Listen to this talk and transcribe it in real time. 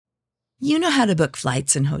You know how to book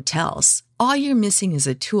flights and hotels. All you're missing is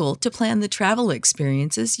a tool to plan the travel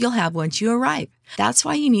experiences you'll have once you arrive. That's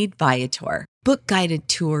why you need Viator. Book guided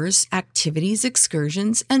tours, activities,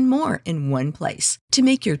 excursions, and more in one place to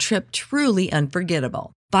make your trip truly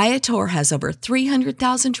unforgettable. Viator has over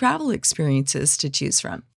 300,000 travel experiences to choose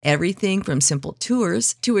from. Everything from simple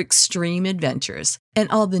tours to extreme adventures and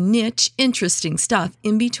all the niche, interesting stuff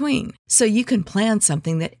in between. So you can plan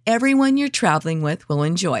something that everyone you're traveling with will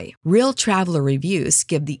enjoy. Real traveler reviews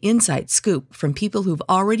give the inside scoop from people who've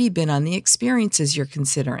already been on the experiences you're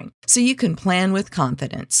considering. So you can plan with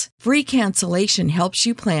confidence. Free cancellation helps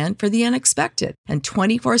you plan for the unexpected. And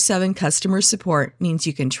 24/7 customer support means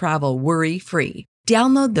you can travel worry-free.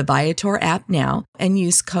 Download the Viator app now and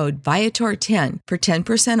use code Viator10 for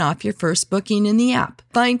 10% off your first booking in the app.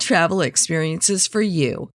 Find travel experiences for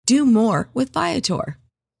you. Do more with Viator.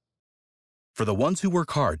 For the ones who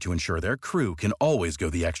work hard to ensure their crew can always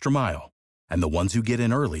go the extra mile, and the ones who get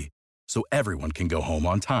in early so everyone can go home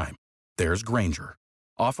on time, there's Grainger,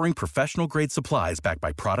 offering professional-grade supplies backed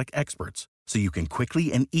by product experts so you can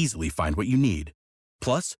quickly and easily find what you need.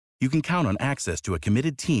 Plus, you can count on access to a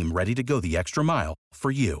committed team ready to go the extra mile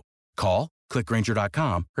for you. Call, click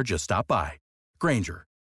Grainger.com, or just stop by. Grainger,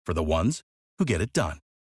 for the ones who get it done.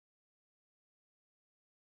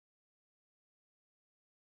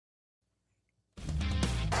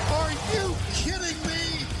 Are you kidding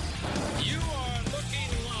me? You are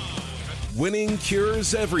looking live. Winning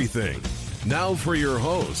cures everything. Now for your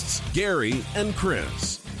hosts, Gary and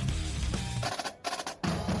Chris.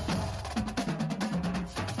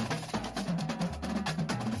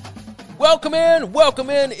 Welcome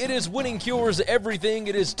in. It is Winning Cures Everything.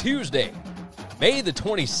 It is Tuesday, May the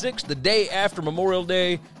 26th, the day after Memorial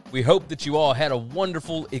Day. We hope that you all had a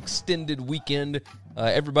wonderful extended weekend.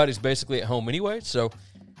 Everybody's basically at home anyway, so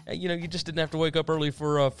you just didn't have to wake up early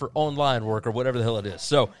for online work or whatever the hell it is.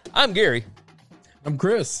 So I'm Gary. I'm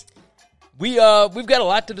Chris. We've got a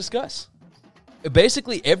lot to discuss.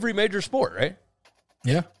 Basically every major sport, right?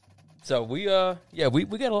 Yeah. So we got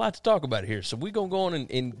a lot to talk about here. So we're going to go on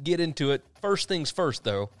and get into it. First things first,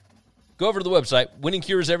 though. Go over to the website,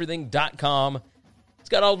 winningcureseverything.com. It's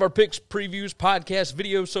got all of our picks, previews, podcasts,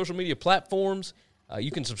 videos, social media platforms. You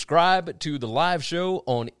can subscribe to the live show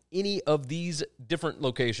on any of these different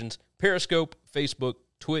locations, Periscope, Facebook,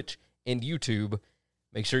 Twitch, and YouTube.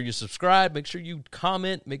 Make sure you subscribe. Make sure you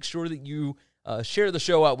comment. Make sure that you share the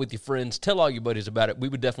show out with your friends. Tell all your buddies about it. We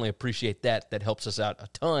would definitely appreciate that. That helps us out a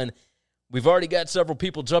ton. We've already got several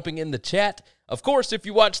people jumping in the chat. Of course, if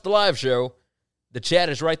you watch the live show, the chat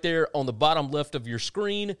is right there on the bottom left of your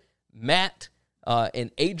screen. Matt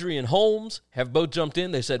and Adrian Holmes have both jumped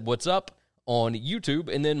in. They said, "What's up?" on YouTube.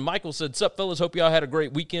 And then Michael said, "Sup, fellas? Hope y'all had a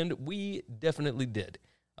great weekend." We definitely did.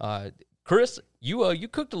 Chris, you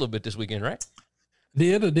cooked a little bit this weekend, right?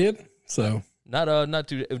 I did. So not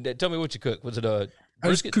too. Tell me what you cooked. Was it a brisket? I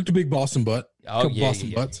just cooked a big Boston butt. Oh, yeah,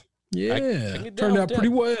 Boston butts. Yeah, I can get down turned with out that. pretty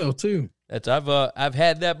well too. I've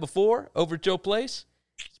had that before over at your place.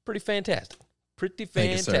 It's pretty fantastic. Pretty fantastic.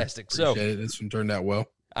 Thank you, sir. Appreciate it. This one turned out well.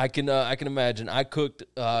 I can imagine. I cooked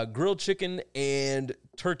grilled chicken and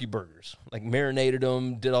turkey burgers, like marinated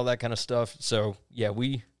them, did all that kind of stuff. So yeah,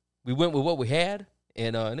 we went with what we had,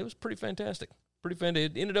 and it was pretty fantastic. Pretty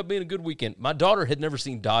fantastic. It ended up being a good weekend. My daughter had never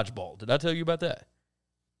seen dodgeball. Did I tell you about that?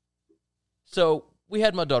 So we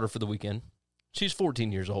had my daughter for the weekend. She's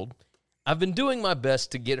 14 years old. I've been doing my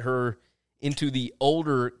best to get her into the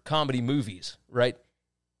older comedy movies, right?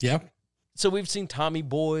 Yeah. So we've seen Tommy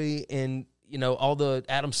Boy and, all the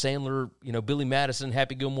Adam Sandler, Billy Madison,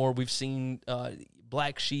 Happy Gilmore. We've seen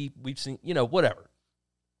Black Sheep. We've seen, whatever.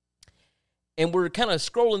 And we're kind of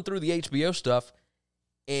scrolling through the HBO stuff,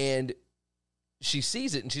 and she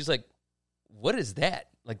sees it, and she's like, "What is that?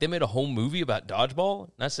 Like, they made a whole movie about dodgeball?"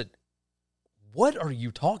 And I said, "What are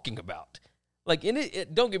you talking about?" Like, in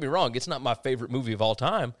it, don't get me wrong, it's not my favorite movie of all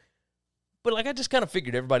time, but, I just kind of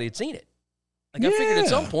figured everybody had seen it. Like, I figured at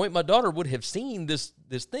some point my daughter would have seen this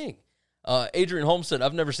thing. Adrian Holmes said,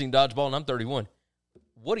 "I've never seen dodgeball, and I'm 31.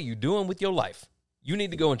 What are you doing with your life? You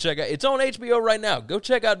need to go and check out. It's on HBO right now. Go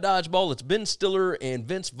check out Dodgeball. It's Ben Stiller and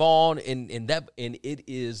Vince Vaughn, and it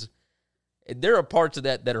is. There are parts of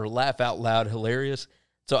that are laugh out loud hilarious.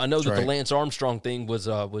 So I know that the Lance Armstrong thing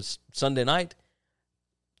was Sunday night.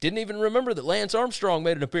 Didn't even remember that Lance Armstrong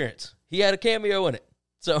made an appearance. He had a cameo in it.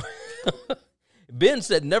 So Ben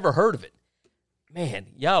said never heard of it. Man,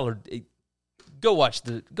 y'all are go watch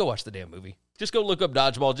the damn movie. Just go look up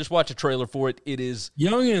Dodgeball. Just watch a trailer for it. It is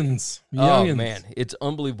Youngins. Oh man, it's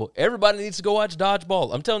unbelievable. Everybody needs to go watch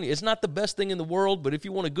Dodgeball. I'm telling you, it's not the best thing in the world, but if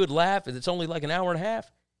you want a good laugh and it's only like an hour and a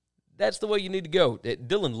half, that's the way you need to go.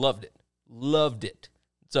 Dylan loved it. Loved it.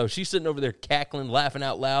 So she's sitting over there cackling, laughing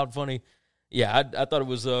out loud, funny. Yeah, I thought it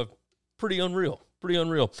was pretty unreal. Pretty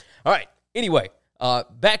unreal. All right, anyway,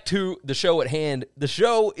 back to the show at hand. The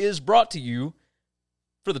show is brought to you,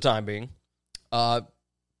 for the time being, by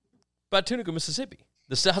Tunica, Mississippi,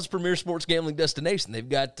 the South's premier sports gambling destination. They've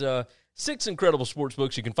got 6 incredible sports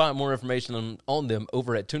books. You can find more information on them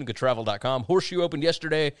over at tunicatravel.com. Horseshoe opened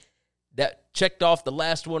yesterday. That checked off the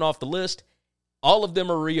last one off the list. All of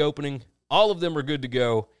them are reopening. All of them are good to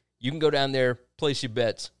go. You can go down there, place your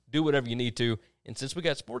bets, do whatever you need to. And since we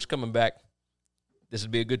got sports coming back, this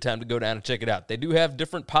would be a good time to go down and check it out. They do have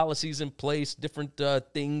different policies in place, different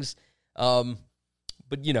things. But,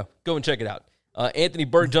 go and check it out. Anthony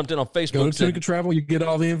Berg jumped in on Facebook. Go to Tunica Travel. You get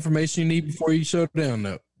all the information you need before you show down.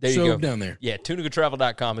 There you go. go. Down there. Yeah,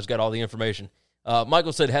 tunicatravel.com has got all the information.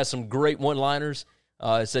 Michael said has some great one-liners.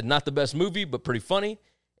 Said not the best movie, but pretty funny.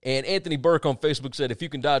 And Anthony Burke on Facebook said, if you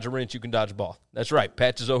can dodge a wrench, you can dodge a ball. That's right.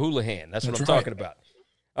 Patches O'Houlihan. That's what I'm talking about.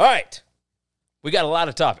 All right. We got a lot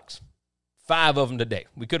of topics. 5 of them today.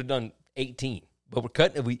 We could have done 18, but we're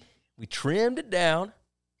cutting it. We trimmed it down,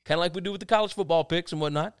 kind of like we do with the college football picks and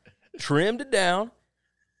whatnot. Trimmed it down.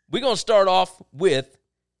 We're going to start off with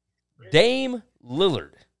Dame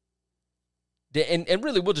Lillard. And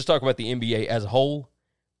really, we'll just talk about the NBA as a whole.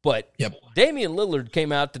 But Damian Lillard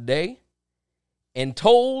came out today and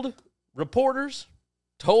told reporters,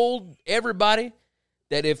 told everybody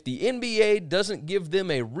that if the NBA doesn't give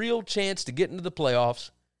them a real chance to get into the playoffs,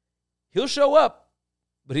 he'll show up,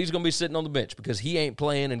 but he's going to be sitting on the bench because he ain't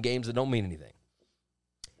playing in games that don't mean anything.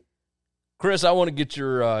 Chris, I want to get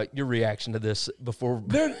your reaction to this before.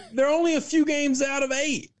 They're only a few games out of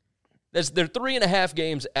 8. They're 3.5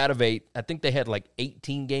 games out of 8. I think they had like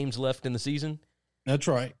 18 games left in the season. That's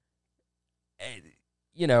right.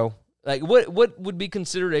 Like what would be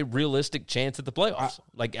considered a realistic chance at the playoffs?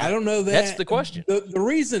 I don't know that. That's the question. The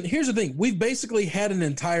reason, here's the thing. We've basically had an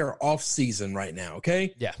entire off season right now,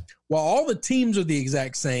 okay? Yeah. While all the teams are the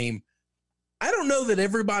exact same, I don't know that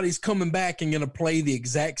everybody's coming back and going to play the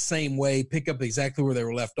exact same way, pick up exactly where they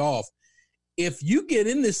were left off. If you get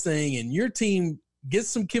in this thing and your team gets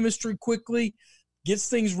some chemistry quickly, gets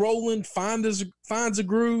things rolling, finds a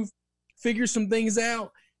groove, figures some things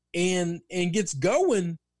out, and gets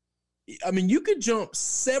going, I mean, you could jump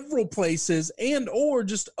several places, and or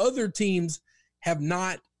just other teams have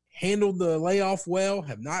not handled the layoff well,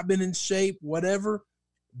 have not been in shape, whatever.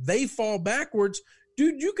 They fall backwards.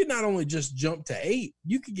 Dude, you could not only just jump to 8,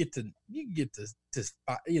 you could get to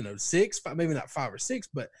 6, maybe not 5 or 6,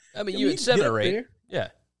 but I mean, you had 7 or 8. There. Yeah.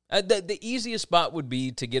 The easiest spot would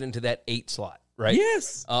be to get into that 8 slot, right?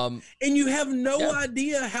 Yes. And you have no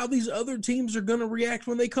idea how these other teams are going to react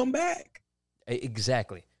when they come back.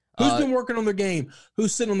 Exactly. Who's been working on their game?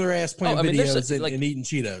 Who's sitting on their ass playing videos and eating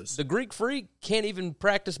Cheetos? The Greek Freak can't even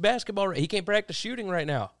practice basketball. He can't practice shooting right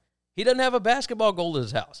now. He doesn't have a basketball goal at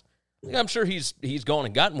his house. I'm sure he's gone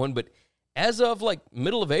and gotten one, but as of like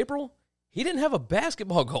middle of April, he didn't have a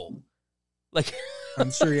basketball goal. Like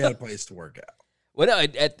I'm sure he had a place to work out. Well, no,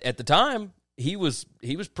 at the time, he was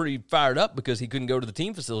pretty fired up because he couldn't go to the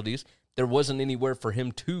team facilities. There wasn't anywhere for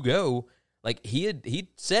him to go. Like he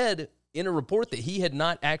said in a report that he had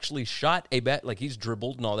not actually shot like he's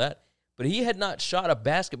dribbled and all that, but he had not shot a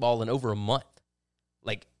basketball in over a month.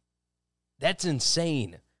 Like that's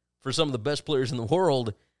insane for some of the best players in the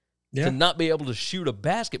world to not be able to shoot a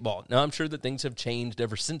basketball. Now, I'm sure that things have changed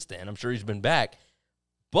ever since then. I'm sure he's been back.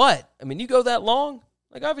 But, I mean, you go that long,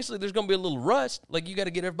 like, obviously there's going to be a little rust. Like, you got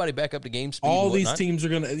to get everybody back up to game speed. All these teams are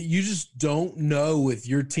going to – you just don't know if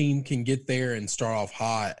your team can get there and start off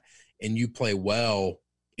hot and you play well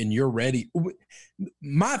and you're ready.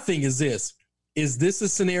 My thing is this. Is this a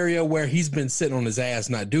scenario where he's been sitting on his ass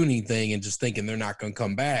not doing anything and just thinking they're not going to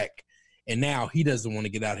come back, and now he doesn't want to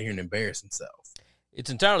get out here and embarrass himself? It's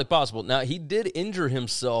entirely possible. Now, he did injure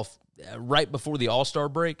himself right before the All-Star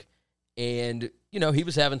break, and, he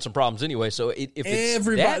was having some problems anyway. So if it's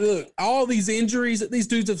everybody, look, all these injuries, these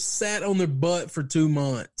dudes have sat on their butt for 2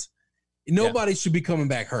 months. Nobody should be coming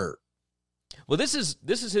back hurt. Well, this is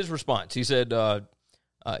his response. He said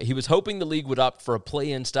he was hoping the league would opt for a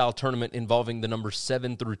play-in style tournament involving the numbers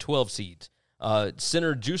 7 through 12 seeds.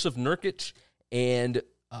 Center Jusuf Nurkic and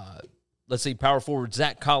power forward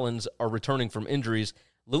Zach Collins are returning from injuries.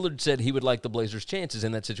 Lillard said he would like the Blazers' chances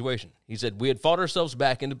in that situation. He said, we had fought ourselves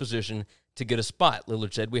back into position to get a spot.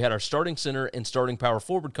 Lillard said, we had our starting center and starting power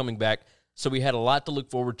forward coming back, so we had a lot to look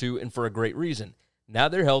forward to and for a great reason. Now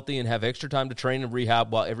they're healthy and have extra time to train and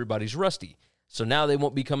rehab while everybody's rusty. So now they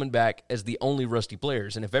won't be coming back as the only rusty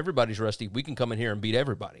players. And if everybody's rusty, we can come in here and beat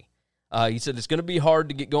everybody. He said, it's going to be hard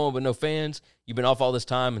to get going with no fans. You've been off all this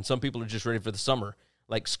time, and some people are just ready for the summer.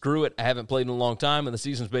 Like, screw it. I haven't played in a long time, and the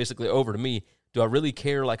season's basically over to me. Do I really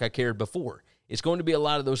care like I cared before? It's going to be a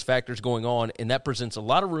lot of those factors going on, and that presents a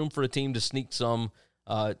lot of room for a team to sneak some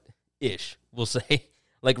ish, we'll say,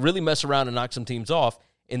 like really mess around and knock some teams off,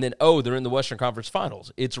 and then, they're in the Western Conference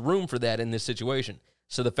Finals. It's room for that in this situation.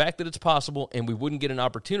 So the fact that it's possible and we wouldn't get an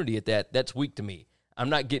opportunity at that, that's weak to me. I'm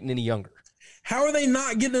not getting any younger. How are they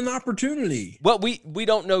not getting an opportunity? Well, we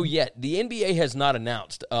don't know yet. The NBA has not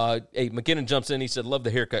announced. Hey, McKinnon jumps in. He said, love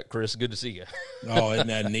the haircut, Chris. Good to see you. Oh, and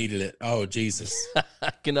I needed it. Oh, Jesus.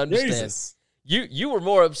 I can understand. Jesus. You were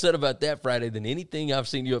more upset about that Friday than anything I've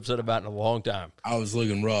seen you upset about in a long time. I was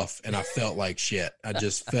looking rough, and I felt like shit. I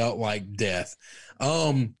just felt like death.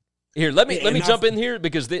 Here, let me jump in here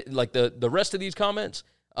because the rest of these comments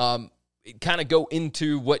kind of go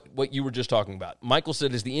into what you were just talking about. Michael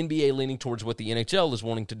said, is the NBA leaning towards what the NHL is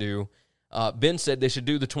wanting to do? Ben said they should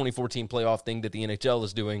do the 2014 playoff thing that the NHL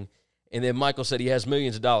is doing. And then Michael said he has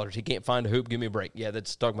millions of dollars. He can't find a hoop. Give me a break. Yeah,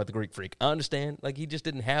 that's talking about the Greek Freak. I understand. Like, he just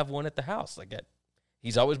didn't have one at the house. Like that.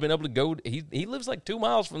 He's always been able to go. He lives like 2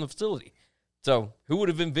 miles from the facility. So who would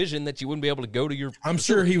have envisioned that you wouldn't be able to go to your I'm facility?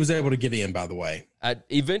 sure he was able to get in, by the way.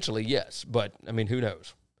 Eventually, yes. But, I mean, who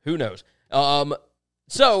knows? Who knows?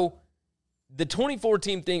 So the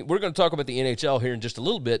 2014 thing, we're going to talk about the NHL here in just a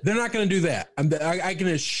little bit. They're not going to do that. I can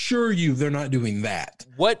assure you they're not doing that.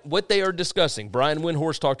 What they are discussing, Brian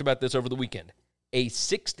Windhorst talked about this over the weekend.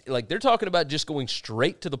 They're talking about just going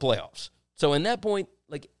straight to the playoffs. So in that point,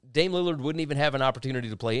 like Dame Lillard wouldn't even have an opportunity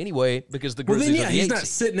to play anyway because the Grizzlies are the he's 8th not seed.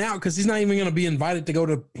 sitting out because he's not even going to be invited to go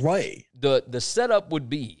to play. The setup would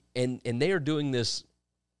be, and they are doing this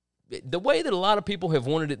the way that a lot of people have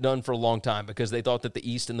wanted it done for a long time because they thought that the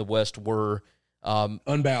East and the West were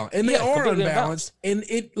unbalanced. And they are completely unbalanced. And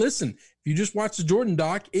listen, if you just watch the Jordan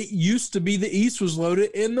doc, it used to be the East was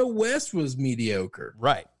loaded and the West was mediocre.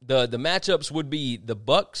 Right. The matchups would be the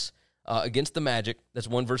Bucks against the Magic. That's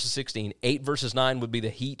 1 versus 16. 8 versus 9 would be the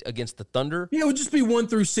Heat against the Thunder. Yeah, it would just be 1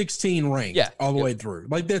 through 16 ranked all the way through.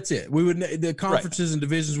 Like that's it. We would the conferences and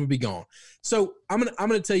divisions would be gone. So I'm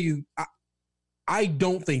gonna tell you, I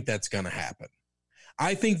don't think that's gonna happen.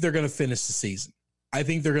 I think they're gonna finish the season. I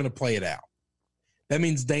think they're gonna play it out. That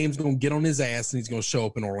means Dame's gonna get on his ass and he's gonna show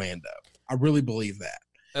up in Orlando. I really believe that.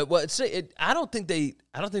 I don't think they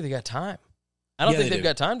got time. I don't think they've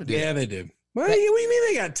got time to do that. Yeah, they do. What do you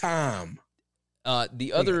mean they got time?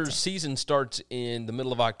 The other season starts in the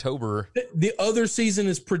middle of October. The other season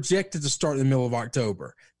is projected to start in the middle of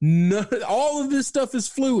October. All of this stuff is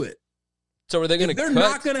fluid. So are they going to? They're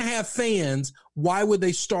not going to have fans. Why would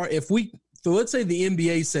they start? So let's say the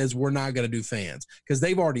NBA says we're not going to do fans because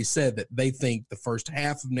they've already said that they think the first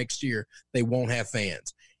half of next year they won't have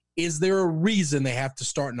fans. Is there a reason they have to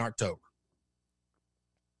start in October?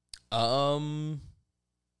 I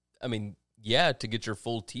mean, yeah, to get your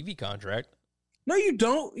full TV contract. No, you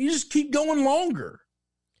don't. You just keep going longer.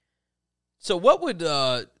 So what would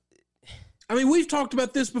we've talked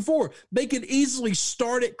about this before. They could easily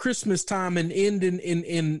start at Christmas time and end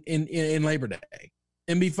in Labor Day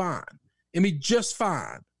and be fine. And be just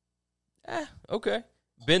fine. Okay.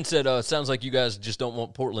 Ben said, sounds like you guys just don't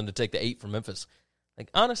want Portland to take the 8 from Memphis. Like,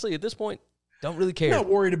 honestly, at this point, don't really care. I'm not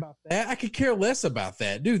worried about that. I could care less about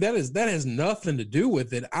that. Dude, that has nothing to do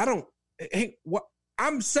with it.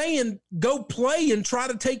 I'm saying go play and try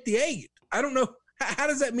to take the 8. I don't know. How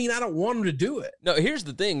does that mean I don't want them to do it? No, here's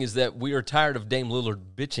the thing is that we are tired of Dame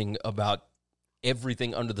Lillard bitching about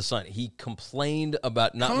everything under the sun. He complained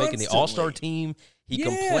about not making the All-Star team. He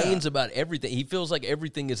complains about everything. He feels like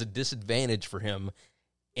everything is a disadvantage for him,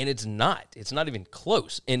 and it's not. It's not even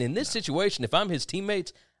close. And in this situation, if I'm his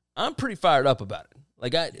teammates, I'm pretty fired up about it.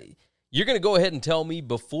 Like, you're going to go ahead and tell me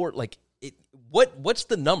before, like, what's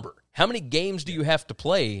the number? How many games do you have to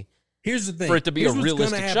play? Here's the thing. For it to be a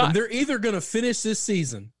realistic shot. They're either going to finish this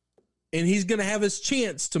season, and he's going to have his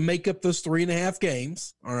chance to make up those 3.5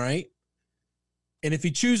 games, all right? And if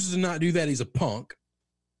he chooses to not do that, he's a punk,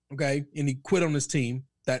 okay? And he quit on his team.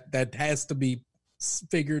 That has to be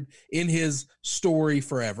figured in his story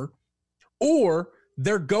forever. Or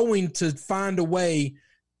they're going to find a way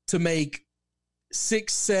to make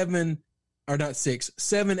 7,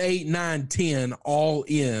 8, 9, 10 all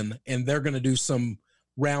in, and they're going to do some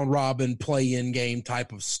round robin play-in game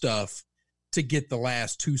type of stuff to get the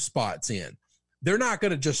last 2 spots in. They're not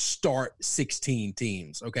going to just start 16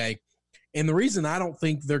 teams, okay? And the reason I don't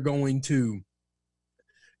think they're going to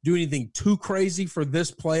do anything too crazy for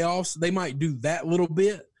this playoffs, they might do that little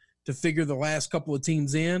bit to figure the last couple of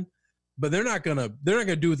teams in, but they're not gonna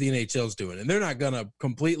do what the NHL's doing, and they're not gonna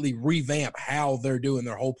completely revamp how they're doing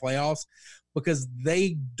their whole playoffs because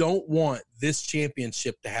they don't want this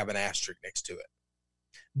championship to have an asterisk next to it.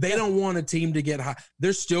 They don't want a team to get high.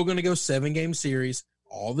 They're still going to go 7-game series,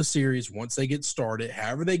 all the series once they get started.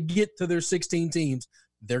 However they get to their 16 teams,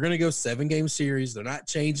 they're going to go 7-game series. They're not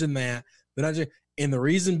changing that. And the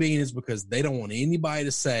reason being is because they don't want anybody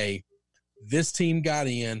to say this team got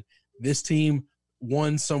in, this team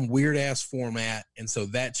won some weird-ass format, and so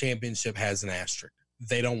that championship has an asterisk.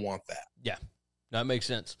 They don't want that. Yeah, that makes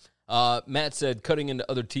sense. Matt said cutting into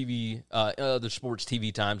other sports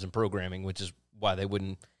TV times and programming, which is why they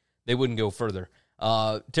wouldn't go further.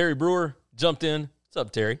 Terry Brewer jumped in. What's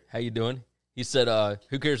up, Terry? How you doing? He said,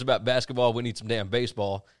 who cares about basketball? We need some damn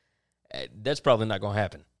baseball. That's probably not going to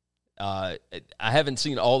happen. I haven't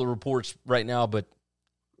seen all the reports right now, but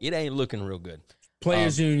it ain't looking real good.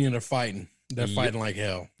 Players Union are fighting. They're fighting like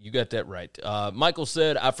hell. You got that right. Michael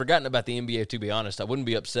said, I've forgotten about the NBA, to be honest. I wouldn't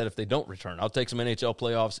be upset if they don't return. I'll take some NHL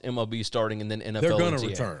playoffs, MLB starting, and then NFL. They're going to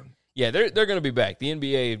return. Yeah, they're going to be back. The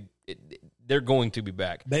NBA, they're going to be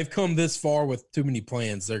back. They've come this far with too many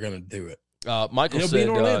plans. They're going to do it.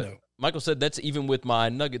 Michael said that's even with my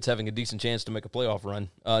Nuggets having a decent chance to make a playoff run.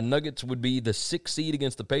 Nuggets would be the 6th seed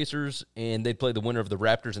against the Pacers, and they'd play the winner of the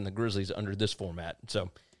Raptors and the Grizzlies under this format. So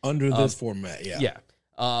under this format, yeah. Yeah.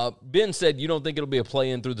 Ben said you don't think it'll be a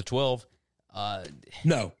play-in through the 12?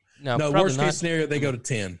 No. Worst case scenario, they go to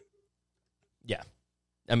 10. Yeah.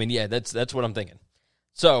 I mean, yeah, that's what I'm thinking.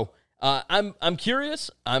 So I'm curious.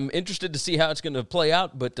 I'm interested to see how it's going to play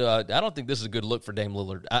out, but I don't think this is a good look for Dame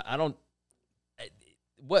Lillard. I don't.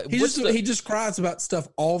 He just cries about stuff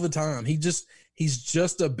all the time. He's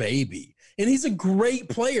just a baby, and he's a great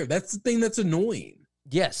player. That's the thing that's annoying.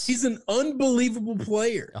 Yes, he's an unbelievable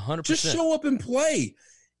player. 100%. Just show up and play.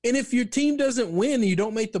 And if your team doesn't win and you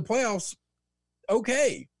don't make the playoffs,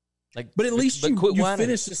 okay. But at least you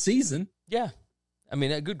finish the season. Yeah, I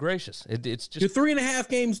mean, good gracious, it's just you're 3.5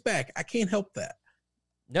 games back. I can't help that.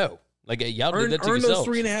 No, y'all did that to yourselves. yourselves.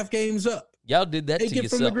 Earn those 3.5 games up. Y'all did that to yourselves. Take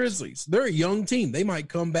it from the Grizzlies. They're a young team. They might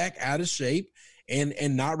come back out of shape and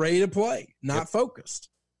not ready to play, not focused.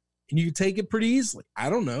 And you can take it pretty easily. I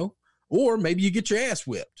don't know. Or maybe you get your ass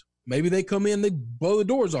whipped. Maybe they come in, they blow the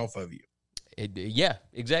doors off of you. Yeah,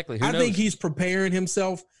 exactly. Who knows? I think he's preparing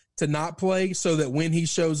himself to not play so that when he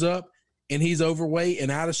shows up and he's overweight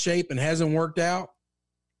and out of shape and hasn't worked out,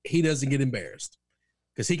 he doesn't get embarrassed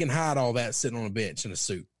because he can hide all that sitting on a bench in a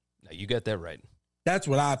suit. No, you got that right. That's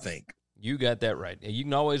what I think. You got that right. You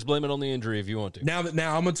can always blame it on the injury if you want to. Now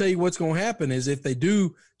I'm going to tell you what's going to happen is if they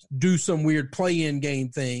do some weird play-in game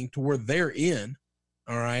thing to where they're in,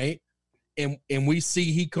 all right, and we see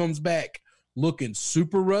he comes back looking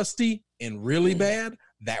super rusty and really bad,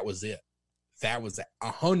 that was it. That was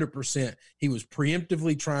 100%. He was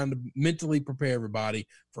preemptively trying to mentally prepare everybody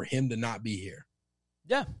for him to not be here.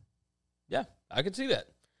 Yeah, I can see that.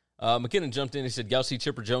 McKinnon jumped in. He said, y'all see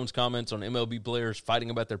Chipper Jones' comments on MLB players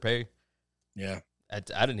fighting about their pay? Yeah. I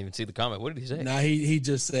didn't even see the comment. What did he say? No, he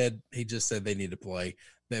just said they need to play,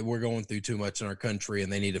 that we're going through too much in our country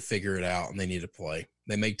and they need to figure it out and they need to play.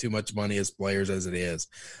 They make too much money as players as it is.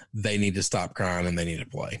 They need to stop crying and they need to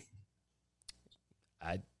play.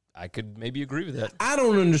 I could maybe agree with that. I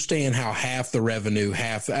don't understand how half the revenue,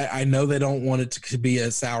 I know they don't want it to be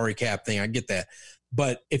a salary cap thing. I get that.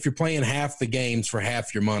 But if you're playing half the games for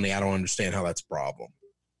half your money, I don't understand how that's a problem.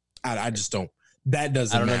 I just don't. That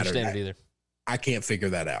doesn't matter. I don't understand it either. I can't figure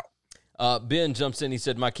that out. Ben jumps in. He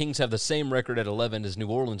said, my Kings have the same record at 11 as New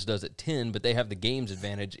Orleans does at 10, but they have the games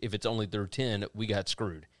advantage. If it's only through 10, we got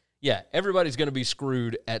screwed. Yeah, everybody's going to be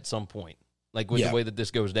screwed at some point, with the way that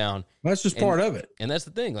this goes down. That's just part of it. And that's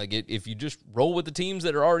the thing. If you just roll with the teams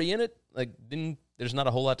that are already in it, then there's not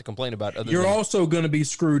a whole lot to complain about. You're also going to be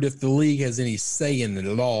screwed if the league has any say in it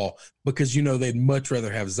at all, because they'd much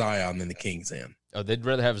rather have Zion than the Kings in. Oh, they'd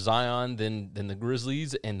rather have Zion than the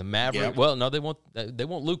Grizzlies and the Mavericks. Yep. Well, no, they want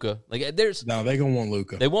Luka. No, they're gonna want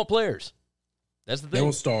Luka. They want players. That's the thing. They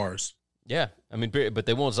want stars. Yeah, I mean, but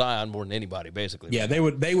they want Zion more than anybody, basically. Yeah, they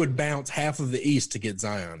would bounce half of the East to get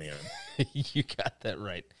Zion in. You got that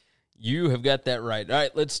right. You have got that right. All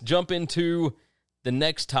right, let's jump into the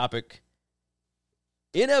next topic.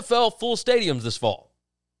 NFL full stadiums this fall.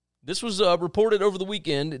 This was reported over the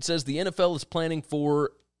weekend. It says the NFL is planning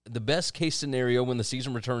for the best case scenario when the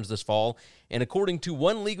season returns this fall, and according to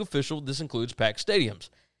one league official, this includes packed stadiums.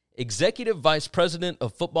 Executive Vice President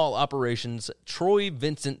of Football Operations Troy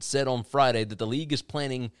Vincent said on Friday that the league is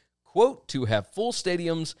planning, quote, to have full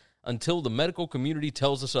stadiums until the medical community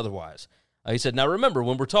tells us otherwise. He said, now remember,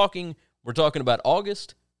 when we're talking about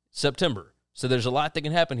August, September, so there's a lot that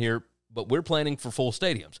can happen here but we're planning for full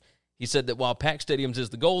stadiums. He said that while packed stadiums is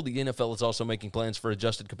the goal, the NFL is also making plans for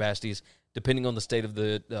adjusted capacities depending on the state of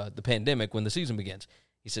the pandemic when the season begins.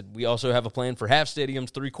 He said, we also have a plan for half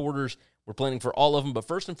stadiums, three-quarters. We're planning for all of them, but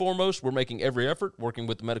first and foremost, we're making every effort, working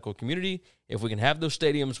with the medical community. If we can have those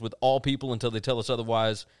stadiums with all people until they tell us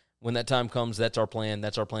otherwise, when that time comes, that's our plan.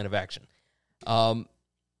 That's our plan of action. Do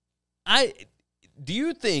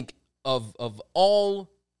you think of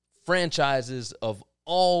all franchises, of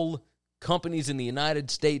all companies in the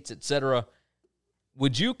United States, et cetera,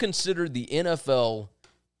 would you consider the NFL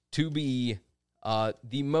to be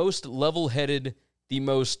the most level-headed, the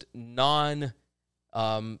most it's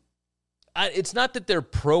not that they're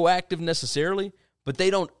proactive necessarily, but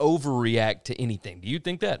they don't overreact to anything. Do you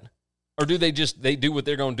think that? Or do they do what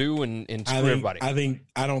they're going to do and screw everybody? I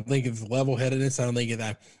don't think it's level-headedness. I don't think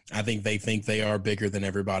that. I think they are bigger than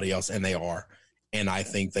everybody else, and they are. And I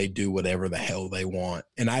think they do whatever the hell they want.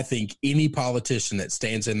 And I think any politician that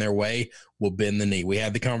stands in their way will bend the knee. We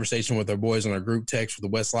had the conversation with our boys on our group text with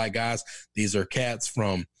the Westlight guys. These are cats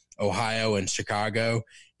from Ohio and Chicago.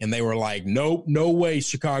 And they were like, nope, no way,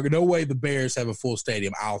 Chicago. No way the Bears have a full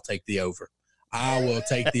stadium. I'll take the over. I will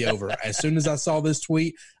take the over. As soon as I saw this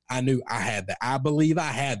tweet, I knew I had that. I believe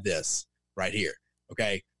I had this right here.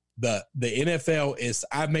 Okay. The NFL is,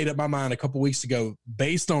 I made up my mind a couple weeks ago,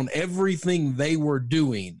 based on everything they were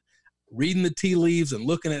doing, reading the tea leaves and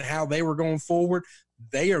looking at how they were going forward.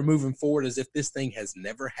 They are moving forward as if this thing has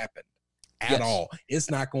never happened at all.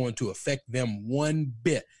 It's not going to affect them one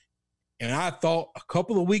bit. And I thought a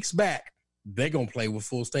couple of weeks back, they're going to play with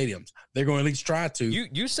full stadiums. They're going to at least try to.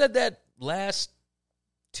 You said that last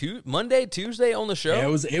Tuesday on the show. Yeah,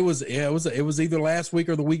 it was either last week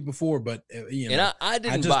or the week before, but and I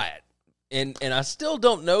didn't buy it, and I still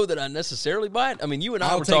don't know that I necessarily buy it. I mean, you and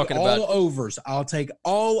I were talking about all overs. I'll take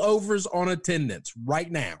all overs on attendance right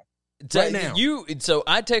now. So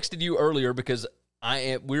I texted you earlier because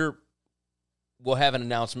we'll have an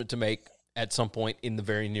announcement to make at some point in the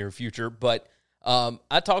very near future. But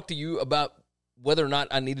I talked to you about whether or not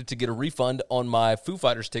I needed to get a refund on my Foo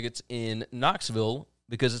Fighters tickets in Knoxville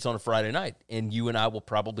because it's on a Friday night, and you and I will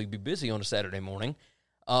probably be busy on a Saturday morning.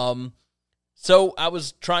 So I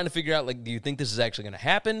was trying to figure out, do you think this is actually going to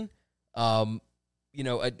happen?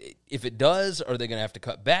 If it does, are they going to have to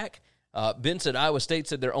cut back? Ben said Iowa State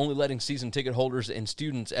said they're only letting season ticket holders and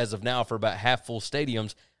students as of now for about half full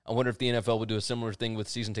stadiums. I wonder if the NFL would do a similar thing with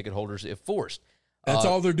season ticket holders if forced. That's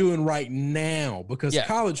all they're doing right now because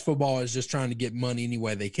college football is just trying to get money any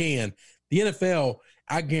way they can. The NFL,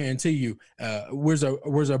 I guarantee you, where's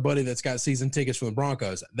our buddy that's got season tickets for the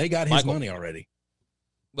Broncos? They got his money already.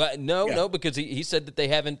 But no, because he said that they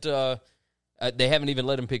haven't even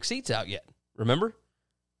let him pick seats out yet. Remember?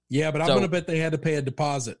 Yeah, but I'm going to bet they had to pay a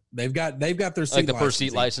deposit. They've got their seat the first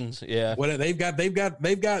seat license. Yeah, well, they've got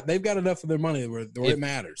enough of their money where it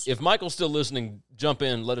matters. If Michael's still listening, jump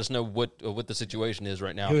in. Let us know what the situation is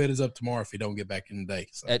right now. He'll hit us up tomorrow if he don't get back in the day.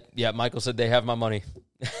 So. Michael said they have my money.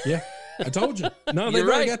 Yeah, I told you. No, they've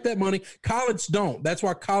already got that money. College don't. That's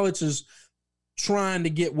why college is trying to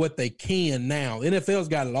get what they can now. NFL's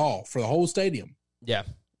got it all for the whole stadium. Yeah.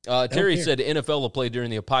 Terry said the NFL will play during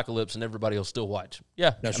the apocalypse and everybody will still watch.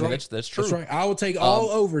 Yeah, that's right. That's true. That's right. I will take all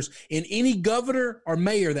overs. And any governor or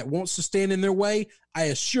mayor that wants to stand in their way, I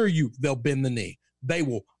assure you they'll bend the knee. They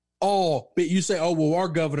will all. But you say, oh, well, our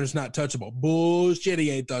governor's not touchable. Bullshit, he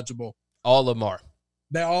ain't touchable. All of them are.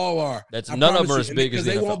 They all are. None of them are as big as the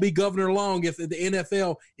NFL. Because they won't be governor long if the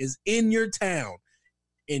NFL is in your town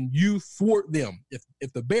and you thwart them.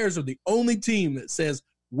 If the Bears are the only team that says,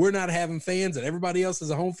 we're not having fans and everybody else has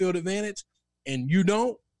a home field advantage and you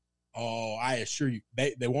don't, I assure you,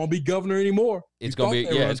 they won't be governor anymore. It's going to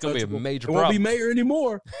be a major problem. They won't be mayor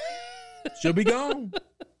anymore. She'll be gone.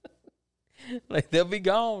 They'll be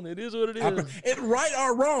gone. It is what it is. It's right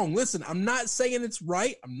or wrong. Listen, I'm not saying it's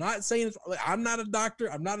right. I'm not a doctor.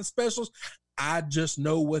 I'm not a specialist. I just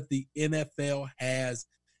know what the NFL has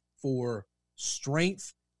for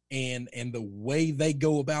strength and the way they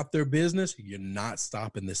go about their business. You're not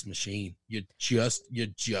stopping this machine. You're just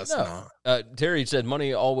not. Terry said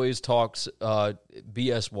money always talks,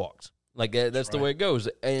 BS walks. That's the way it goes.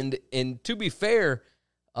 And to be fair,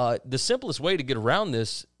 the simplest way to get around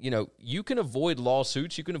this, you can avoid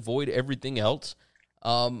lawsuits, you can avoid everything else.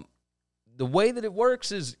 The way that it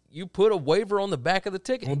works is you put a waiver on the back of the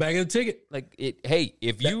ticket. On the back of the ticket.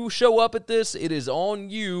 If you show up at this, it is on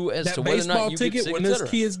you as to whether or not you ticket, get sick, when those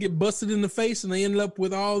kids get busted in the face and they end up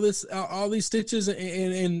with all these stitches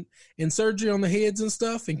and surgery on the heads and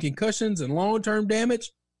stuff and concussions and long-term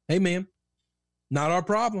damage, hey, man, not our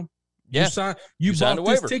problem. Yeah. You signed bought a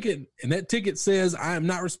this waiver. ticket, and that ticket says, I am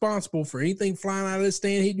not responsible for anything flying out of this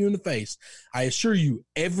stand hitting you in the face. I assure you,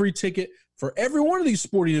 every ticket for every one of these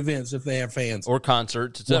sporting events, if they have fans or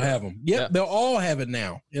concerts, will etc. have them. Yep, they'll all have it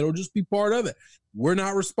now. It'll just be part of it. We're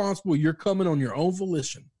not responsible. You're coming on your own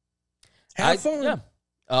volition. Have fun.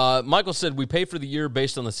 Yeah. Michael said we pay for the year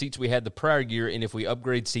based on the seats we had the prior year, and if we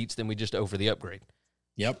upgrade seats, then we just owe for the upgrade.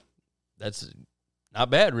 Yep. That's not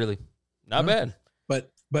bad, really. Not bad.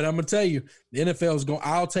 But I'm going to tell you, the NFL is going –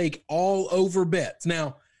 I'll take all over bets.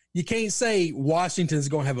 Now, you can't say Washington's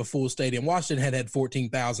going to have a full stadium. Washington had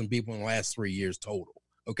 14,000 people in the last 3 years total,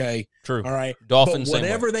 okay? True. All right? Dolphins, but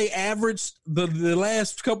whatever they averaged the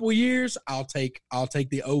last couple of years, I'll take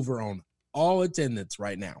the over on all attendance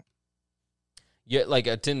right now. Yeah, like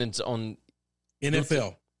attendance on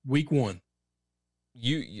NFL, week 1.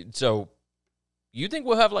 So you think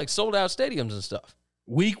we'll have like sold out stadiums and stuff?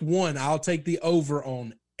 Week 1, I'll take the over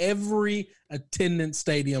on every attendance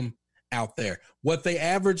stadium out there. What they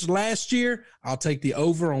averaged last year, I'll take the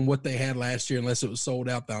over on what they had last year. Unless it was sold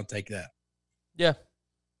out, then I'll take that. Yeah.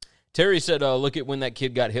 Terry said, look at when that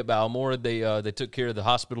kid got hit by Almora. They took care of the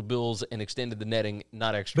hospital bills and extended the netting,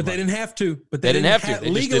 not extra But money. they didn't have to. But they didn't have to. They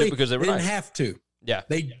legally, just did it because they were didn't nice. have to. Yeah.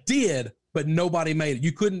 They did, but nobody made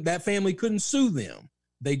it. That family couldn't sue them.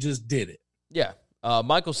 They just did it. Yeah.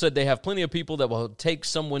 Michael said they have plenty of people that will take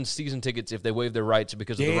someone's season tickets if they waive their rights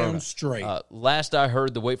because of the Rona. Damn straight. Last I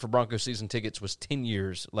heard, the wait for Broncos season tickets was 10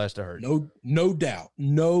 years, last I heard. No doubt.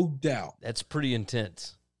 No doubt. That's pretty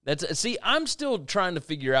intense. See, I'm still trying to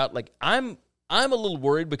figure out, like, I'm a little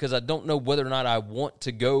worried because I don't know whether or not I want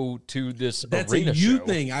to go to this That's arena a you show.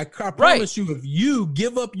 thing. I promise you, if you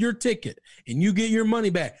give up your ticket and you get your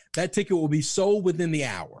money back, that ticket will be sold within the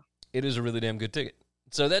hour. It is a really damn good ticket.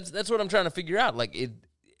 So that's what I'm trying to figure out. Like,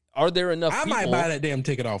 are there enough people? I might buy that damn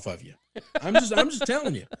ticket off of you. I'm just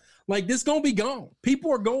telling you. Like, this gonna be gone.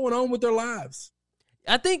 People are going on with their lives.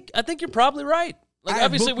 I think you're probably right. Like, I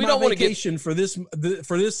obviously, we don't want to get vacation for this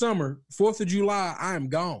summer, 4th of July. I am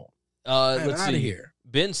gone. let's out see of here.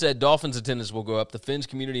 Ben said Dolphins attendance will go up. The Finns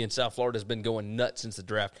community in South Florida has been going nuts since the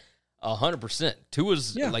draft. 100%.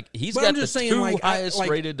 Tua's like he's But got I'm the just saying, two highest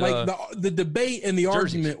rated. The debate and the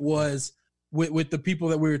jerseys. argument was with the people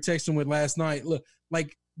that we were texting with last night. Look,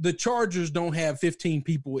 like the Chargers don't have 15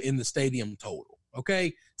 people in the stadium total.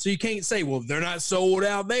 Okay, so you can't say, well, they're not sold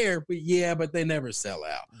out there, but they never sell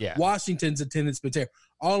out. Yeah. Washington's attendance, but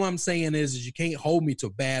all I'm saying is you can't hold me to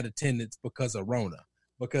bad attendance because of Rona,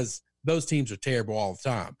 because those teams are terrible all the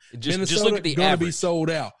time. Just look at the gonna average. be sold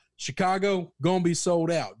out. Chicago gonna be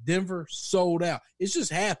sold out. Denver sold out. It's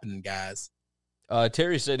just happening, guys.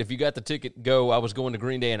 Terry said, if you got the ticket, go. I was going to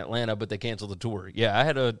Green Day in Atlanta, but they canceled the tour. Yeah, I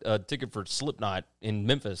had a ticket for Slipknot in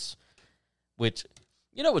Memphis, which,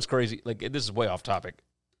 you know what's crazy? Like, this is way off topic.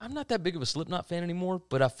 I'm not that big of a Slipknot fan anymore,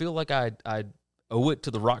 but I feel like I owe it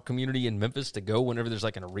to the rock community in Memphis to go whenever there's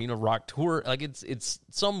like an arena rock tour. Like, it's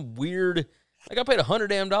some weird... Like, I paid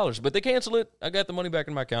 $100, but they canceled it. I got the money back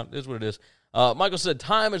in my account. It is what it is. Michael said,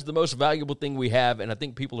 time is the most valuable thing we have, and I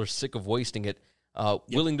think people are sick of wasting it,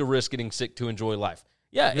 willing to risk getting sick to enjoy life.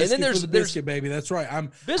 Yeah, and then there's the biscuit, baby. That's right.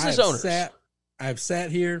 business owners. I've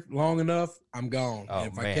sat here long enough. I'm gone. Oh,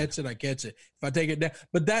 and if man. I catch it, I catch it. If I take it down,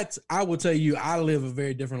 but I will tell you, I live a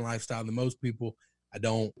very different lifestyle than most people. I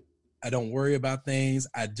don't worry about things.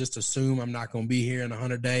 I just assume I'm not going to be here in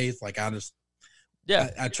 100 days. Like, I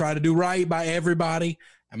try to do right by everybody.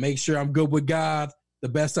 I make sure I'm good with God, the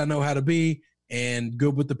best I know how to be, and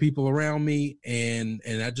good with the people around me. And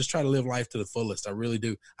I just try to live life to the fullest. I really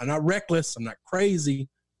do. I'm not reckless. I'm not crazy,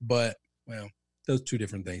 but, well, those two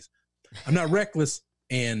different things. I'm not reckless,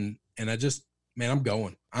 and I just, man, I'm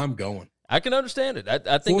going. I can understand it.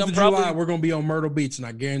 I think 4th I'm of probably... July, we're going to be on Myrtle Beach, and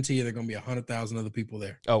I guarantee you there are going to be 100,000 other people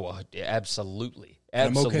there. Oh, yeah, absolutely. And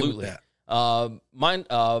I'm Absolutely. okay with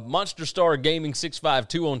that. Monster Star Gaming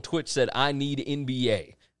 652 on Twitch said, I need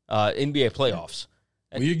NBA playoffs.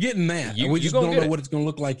 Well, you're getting that. You- We you just gonna don't get know it. what it's going to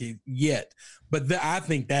look like yet. But I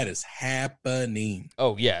think that is happening.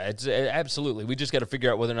 Oh, yeah, it's absolutely. We just got to figure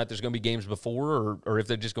out whether or not there's going to be games before or if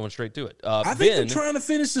they're just going straight to it. I think they're trying to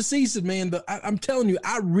finish the season, man. I'm telling you,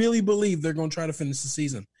 I really believe they're going to try to finish the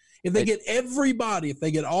season. If they get everybody, if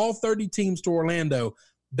they get all 30 teams to Orlando,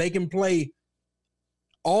 they can play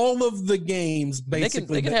all of the games,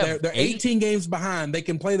 basically. They can have they're 18 games behind. They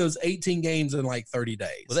can play those 18 games in like 30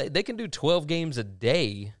 days. Well, they can do 12 games a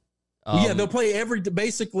day. Yeah, they'll play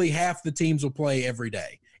basically half the teams will play every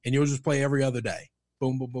day, and you'll just play every other day.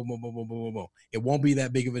 Boom, boom, boom, boom, boom, boom, boom, boom. It won't be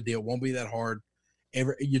that big of a deal. It won't be that hard.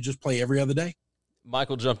 You just play every other day.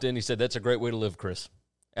 Michael jumped in. He said, that's a great way to live, Chris.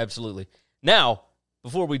 Absolutely. Now,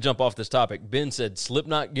 before we jump off this topic, Ben said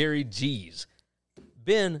Slipknot, Gary, geez.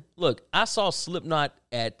 Ben, look, I saw Slipknot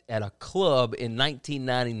at a club in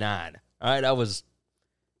 1999. All right,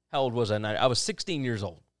 how old was I? I was 16 years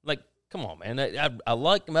old. Like, come on, man. I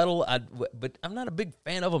like metal, but I'm not a big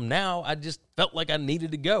fan of them now. I just felt like I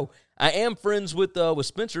needed to go. I am friends with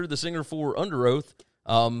Spencer, the singer for Under Oath.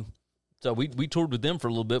 So we toured with them for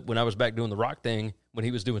a little bit when I was back doing the rock thing, when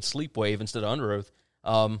he was doing Sleepwave instead of Under Oath.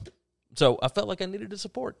 So I felt like I needed to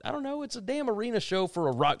support. I don't know. It's a damn arena show for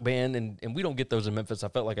a rock band, and we don't get those in Memphis. I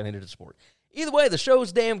felt like I needed to support. Either way, the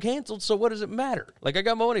show's damn canceled, so what does it matter? Like, I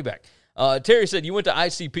got my money back. Terry said, you went to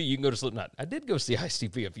ICP, you can go to Slipknot. I did go see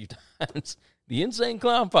ICP a few times. The Insane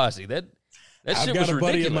Clown Posse. That shit was ridiculous. I've got a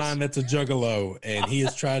buddy of mine that's a juggalo, and he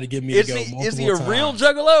has tried to get me to go multiple times. Is he a real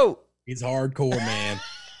juggalo? He's hardcore, man.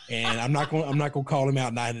 And I'm not going to call him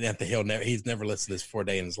out night and after he's never listened to this before a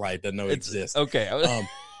day in his life. Doesn't know it exists. Okay.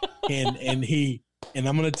 And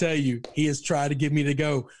I'm going to tell you, he has tried to get me to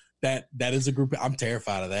go. That is a group. I'm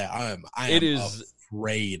terrified of that. I am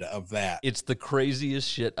afraid of that. It's the craziest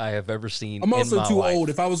shit I have ever seen. I'm also too life. old.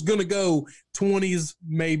 If I was going to go 20s,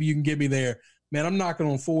 maybe you can get me there. Man, I'm knocking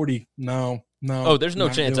on 40. No. Oh, there's no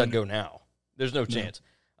chance I'd go now. There's no chance.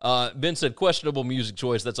 Ben said, questionable music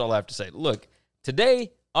choice. That's all I have to say. Look,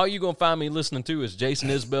 today, all you're going to find me listening to is Jason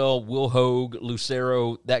Isbell, Will Hogue,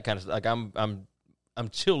 Lucero, that kind of stuff. Like, I'm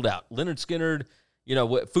chilled out. Leonard Skinner,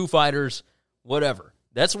 Foo Fighters, whatever.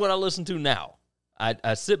 That's what I listen to now.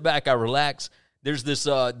 I sit back, I relax. There's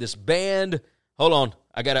this band. Hold on,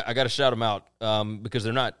 I gotta shout them out because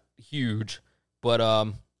they're not huge, but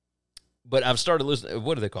I've started listening.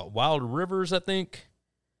 What are they called? Wild Rivers, I think.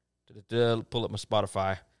 Pull up my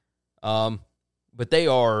Spotify. But they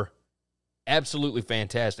are absolutely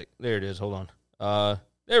fantastic. There it is. Hold on.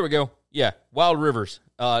 There we go. Yeah, Wild Rivers.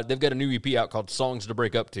 They've got a new EP out called Songs to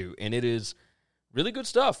Break Up To, and it is really good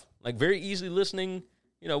stuff. Like, very easily listening,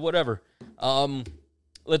 whatever.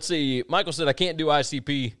 Let's see. Michael said, I can't do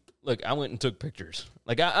ICP. Look, I went and took pictures.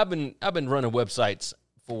 Like, I've been running websites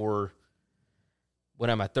for, when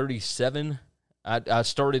am I, 37? I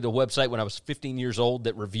started a website when I was 15 years old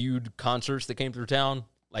that reviewed concerts that came through town.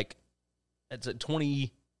 Like, that's at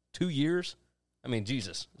 22 years. I mean,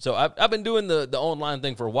 Jesus. So I've been doing the online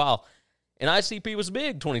thing for a while, and ICP was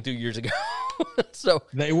big 22 years ago. So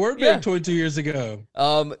they were big 22 years ago.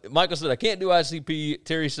 Michael said, I can't do ICP.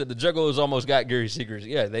 Terry said, the Juggalos almost got Gary Seegers.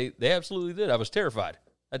 Yeah, they absolutely did. I was terrified.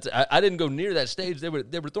 I didn't go near that stage. They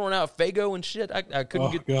were throwing out Fago and shit. I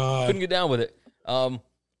couldn't get down with it.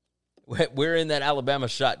 Wearing that Alabama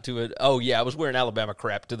shot to it. Oh, yeah, I was wearing Alabama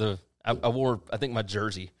crap to I wore, I think, my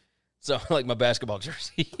jersey. So, like, my basketball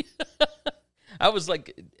jersey. I was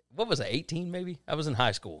like, what was I, 18 maybe? I was in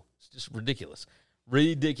high school. It's just ridiculous.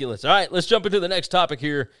 Ridiculous. All right, let's jump into the next topic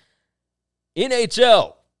here.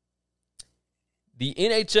 NHL. The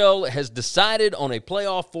NHL has decided on a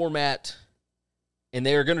playoff format, and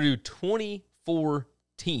they are going to do 24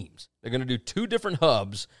 teams. They're going to do two different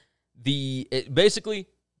hubs. Basically,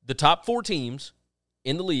 the top four teams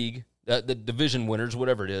in the league, the division winners,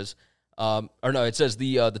 whatever it is, it says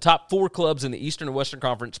the top four clubs in the Eastern and Western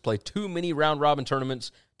Conference play two mini round-robin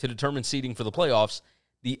tournaments to determine seeding for the playoffs.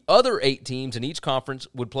 The other 8 teams in each conference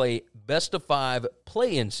would play best-of-5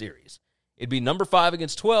 play-in series. It'd be number 5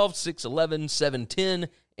 against 12, 6, 11, 7, 10,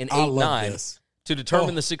 and 8, 9 to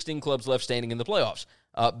determine the 16 clubs left standing in the playoffs.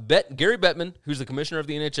 Gary Bettman, who's the commissioner of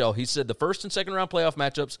the NHL, he said the first and second round playoff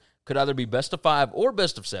matchups could either be best-of-5 or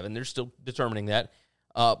best-of-7. They're still determining that.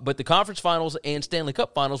 But the conference finals and Stanley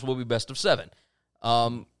Cup finals will be best-of-7.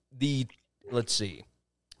 Let's see.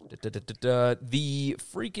 The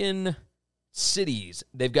freaking cities,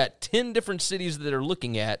 they've got 10 different cities that they're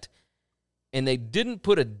looking at, and they didn't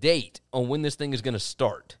put a date on when this thing is going to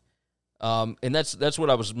start. And that's what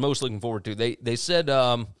I was most looking forward to. They said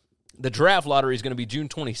the draft lottery is going to be June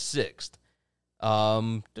 26th.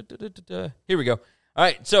 Here we go. All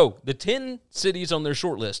right, so the 10 cities on their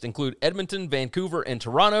short list include Edmonton, Vancouver, and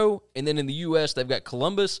Toronto. And then in the U.S., they've got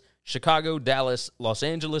Columbus, Chicago, Dallas, Los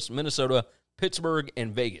Angeles, Minnesota, Pittsburgh,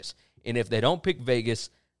 and Vegas. And if they don't pick Vegas,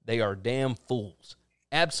 they are damn fools.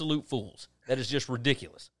 Absolute fools. That is just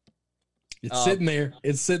ridiculous. It's sitting there.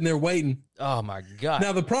 It's sitting there waiting. Oh, my God.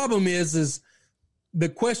 Now, the problem is the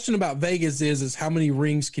question about Vegas is how many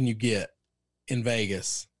rings can you get in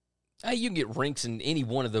Vegas? You can get rinks in any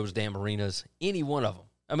one of those damn arenas, any one of them.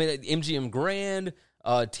 I mean, MGM Grand,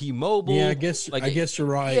 T-Mobile. Yeah, I guess you're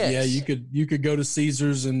right. Yes. Yeah, you could go to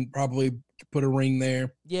Caesars and probably put a ring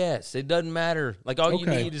there. Yes, it doesn't matter. Like, all you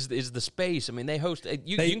need is the space. I mean, they host.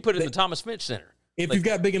 You can put it in the Thomas Finch Center. If you've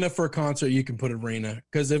got big enough for a concert, you can put an arena.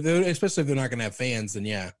 Because especially if they're not going to have fans, then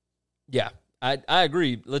yeah. Yeah, I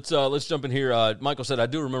agree. Let's jump in here. Michael said, I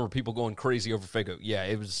do remember people going crazy over Fago. Yeah,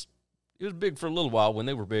 it was big for a little while when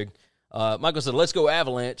they were big. Michael said, let's go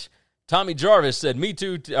Avalanche. Tommy Jarvis said, me,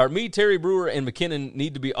 Terry Brewer, and McKinnon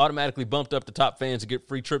need to be automatically bumped up to top fans to get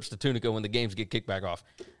free trips to Tunica when the games get kicked back off.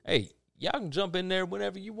 Hey, y'all can jump in there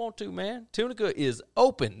whenever you want to, man. Tunica is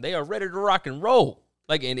open. They are ready to rock and roll.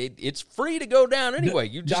 Like, and it's free to go down anyway.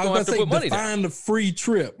 You just don't have to put money down. Find a free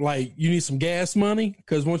trip. Like, you need some gas money?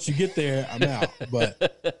 Because once you get there, I'm out.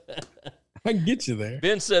 But I can get you there.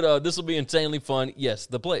 Ben said this will be insanely fun. Yes,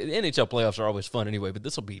 the NHL playoffs are always fun anyway, but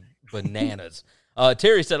this will be bananas.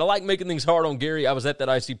 Terry said, I like making things hard on Gary. I was at that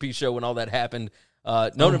ICP show when all that happened.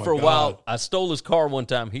 Known him for a while. I stole his car one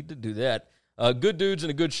time. He did do that. Good dudes and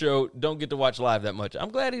a good show. Don't get to watch live that much. I'm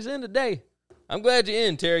glad he's in today. I'm glad you're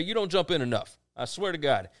in, Terry. You don't jump in enough. I swear to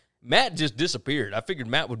God. Matt just disappeared. I figured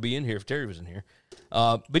Matt would be in here if Terry was in here.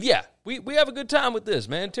 But, yeah, we have a good time with this,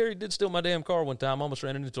 man. Terry did steal my damn car one time. Almost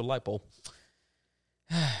ran it into a light pole.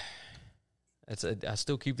 I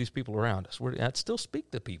still keep these people around. I swear I still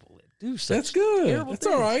speak to people that do such That's good. terrible That's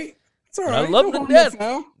things. all right. It's all right. I love them to death.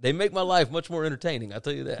 No They make my life much more entertaining, I'll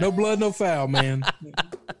tell you that. No blood, no foul, man.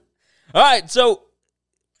 All right, so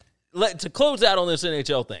to close out on this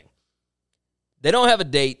NHL thing, they don't have a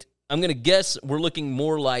date. I'm going to guess we're looking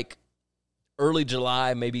more like early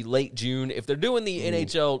July, maybe late June. If they're doing the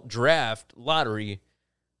NHL draft lottery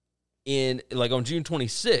on June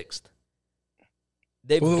 26th,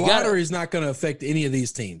 the lottery is not going to affect any of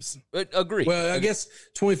these teams. Agree. Well, I guess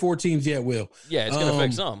 24 teams, it will. Yeah, it's going to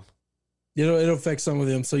affect some. It'll affect some of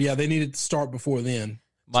them. So, yeah, they needed to start before then.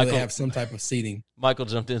 So they have some type of seating. Michael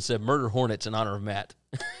jumped in and said, Murder Hornets in honor of Matt.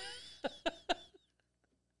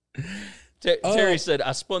 Terry said,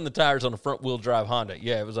 I spun the tires on a front-wheel drive Honda.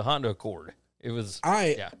 Yeah, it was a Honda Accord. It was,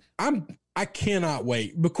 I cannot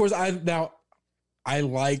wait because I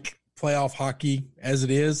like playoff hockey as it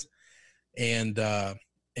is. And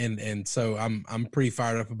so I'm pretty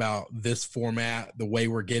fired up about this format, the way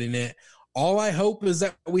we're getting it. All I hope is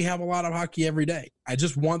that we have a lot of hockey every day. I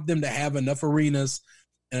just want them to have enough arenas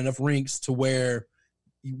and enough rinks to where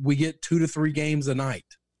we get 2 to 3 games a night.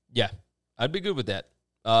 Yeah, I'd be good with that.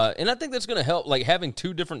 And I think that's going to help. Like having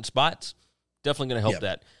 2 different spots, definitely going to help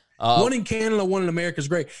that. One in Canada, one in America is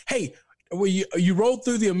great. Hey, you rolled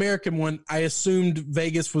through the American one. I assumed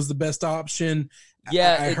Vegas was the best option.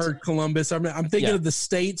 Yeah, I heard Columbus. I'm thinking of the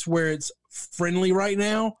states where it's friendly right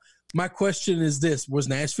now. My question is this: was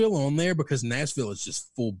Nashville on there? Because Nashville is just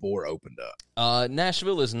full bore opened up.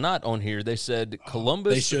 Nashville is not on here. They said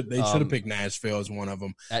Columbus. They should have picked Nashville as one of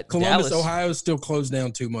them. Dallas, Columbus, Ohio is still closed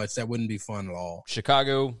down too much. That wouldn't be fun at all.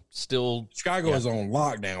 Chicago still. Chicago is on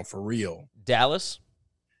lockdown for real. Dallas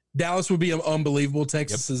would be unbelievable.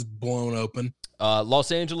 Texas is blown open.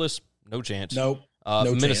 Los Angeles, no chance. Nope.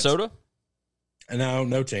 No Minnesota. Chance.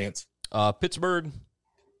 No chance. Pittsburgh,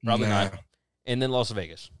 probably not. And then Las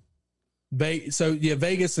Vegas.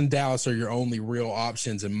 Vegas and Dallas are your only real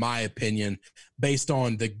options, in my opinion, based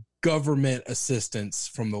on the government assistance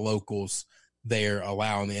from the locals. They're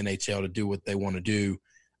allowing the NHL to do what they want to do.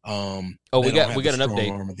 We got an update.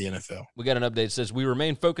 Arm of the NFL. We got an update. It says, we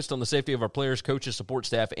remain focused on the safety of our players, coaches, support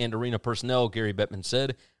staff, and arena personnel, Gary Bettman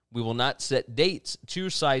said. We will not set dates,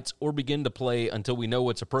 choose sites, or begin to play until we know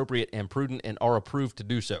what's appropriate and prudent and are approved to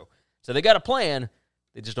do so. So they got a plan.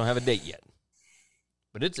 They just don't have a date yet.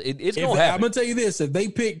 But it's going to happen. I'm going to tell you this.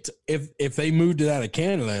 If they moved it out of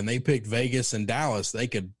Canada and they picked Vegas and Dallas, they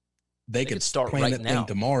could start plan right that now. thing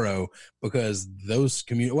tomorrow because those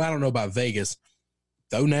communities, well, I don't know about Vegas,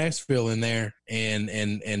 throw Nashville in there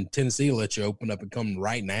and Tennessee will let you open up and come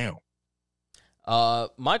right now.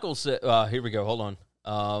 Michael said, here we go. Hold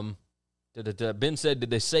on. Ben said, did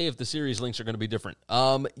they say if the series links are going to be different?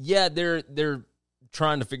 Yeah, they're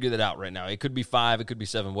trying to figure that out right now. It could be 5, it could be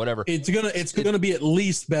 7, whatever. It's gonna be at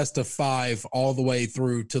least best of 5 all the way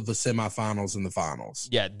through to the semifinals and the finals.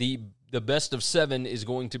 Yeah, the best of 7 is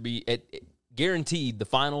going to be guaranteed. The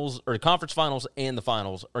finals or the conference finals and the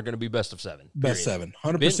finals are going to be best of 7. Best 7,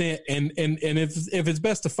 100%. And if it's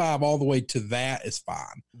best of 5 all the way to that is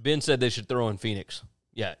fine. Ben said they should throw in Phoenix.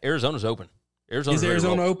 Yeah, Arizona's open. Is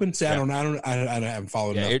Arizona open? See, yeah. I haven't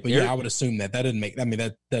followed enough, but I would assume that doesn't make. I mean,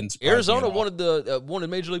 that doesn't. Arizona wanted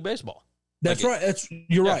Major League Baseball. That's right.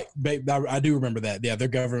 You're right. I do remember that. Yeah, their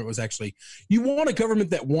government was actually. You want a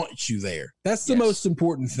government that wants you there. That's the most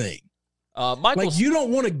important thing. You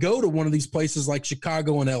don't want to go to one of these places like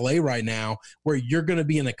Chicago and LA right now, where you're going to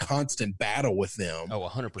be in a constant battle with them. Oh,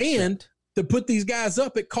 100%. And to put these guys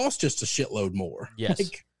up, it costs just a shitload more. Yes.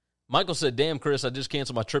 Michael said, damn, Chris, I just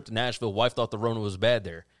canceled my trip to Nashville. Wife thought the Rona was bad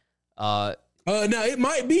there. No, it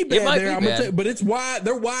might be bad there. I'm gonna tell you, but it's wide.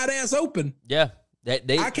 They're wide ass open. Yeah, I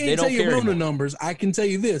can't tell you Rona numbers. I can tell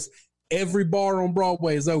you this: every bar on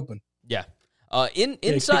Broadway is open. Yeah,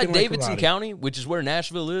 inside Davidson County, which is where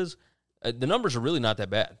Nashville is, the numbers are really not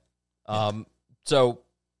that bad. So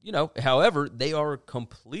however, they are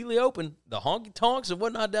completely open. The honky tonks and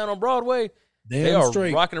whatnot down on Broadway, they are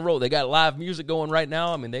rocking and roll. They got live music going right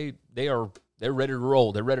now. I mean, they're ready to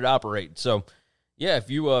roll. They're ready to operate. So. Yeah,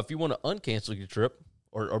 if you want to uncancel your trip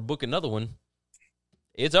or book another one,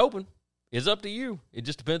 it's open. It's up to you. It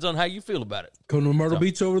just depends on how you feel about it. Come to Myrtle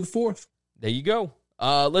Beach over the 4th. There you go.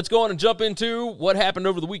 Let's go on and jump into what happened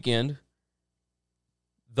over the weekend.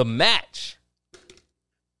 The match.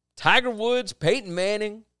 Tiger Woods, Peyton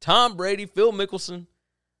Manning, Tom Brady, Phil Mickelson.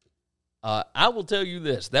 I will tell you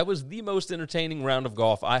this. That was the most entertaining round of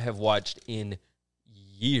golf I have watched in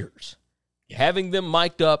years. Yeah. Having them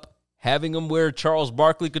mic'd up, having them where Charles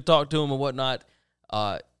Barkley could talk to him and whatnot.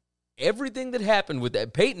 Everything that happened with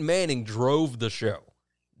that, Peyton Manning drove the show,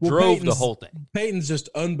 drove the whole thing. Peyton's just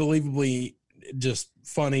unbelievably just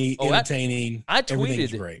funny, entertaining. I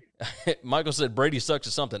tweeted, great. Michael said Brady sucks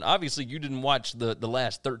at something. Obviously, you didn't watch the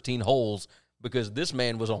last 13 holes because this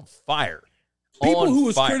man was on fire. People who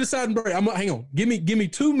was criticizing Brady, hang on. Give me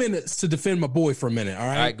 2 minutes to defend my boy for a minute, all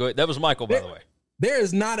right? All right, go ahead. That was Michael, by the way. There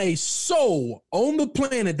is not a soul on the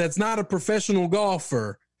planet that's not a professional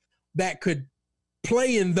golfer that could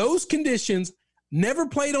play in those conditions, never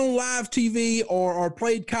played on live TV or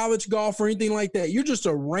played college golf or anything like that. You're just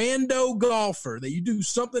a rando golfer that you do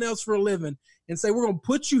something else for a living and say, we're going to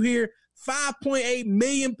put you here. 5.8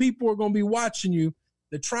 million people are going to be watching you.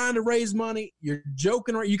 They're trying to raise money. You're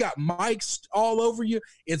joking around. You got mics all over you.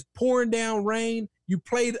 It's pouring down rain. You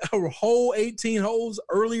played a whole 18 holes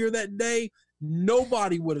earlier that day.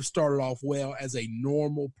 Nobody would have started off well as a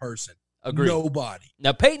normal person. Agreed. Nobody.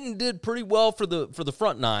 Now, Peyton did pretty well for the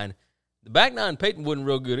front nine. The back nine, Peyton wasn't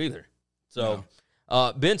real good either. So,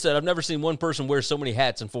 no. Ben said, I've never seen one person wear so many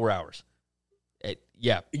hats in 4 hours.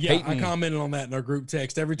 Yeah, Peyton, I commented on that in our group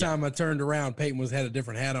text. Every time I turned around, Peyton had a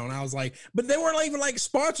different hat on. I was like, but they weren't even like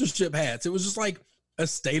sponsorship hats. It was just like a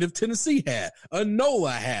State of Tennessee hat, a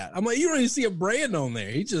NOLA hat. I'm like, you don't even see a brand on there.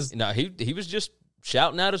 He was just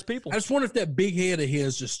shouting out his people. I just wonder if that big head of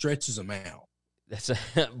his just stretches him out. That's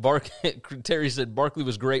Terry said Barkley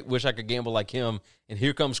was great. Wish I could gamble like him. And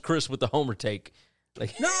here comes Chris with the homer take.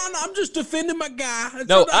 Like, no, I'm just defending my guy.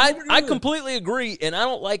 I completely agree, and I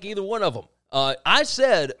don't like either one of them. I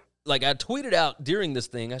said, I tweeted out during this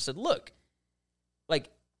thing. I said, look,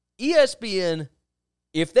 ESPN,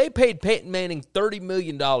 if they paid Peyton Manning $30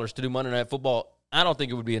 million to do Monday Night Football, I don't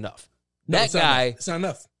think it would be enough. That guy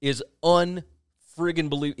is unfriggin'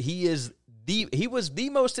 believable. He was the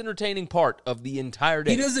most entertaining part of the entire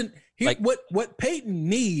day. What Peyton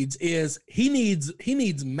needs is he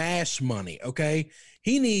needs MASH money, okay?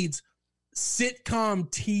 He needs sitcom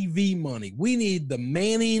TV money. We need the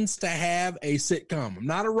Mannings to have a sitcom. I'm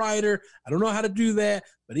not a writer. I don't know how to do that,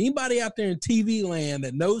 but anybody out there in TV land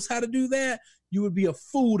that knows how to do that, you would be a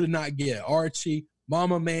fool to not get Archie,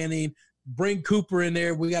 Mama Manning, bring Cooper in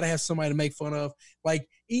there. We got to have somebody to make fun of.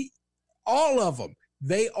 All of them.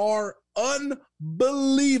 They are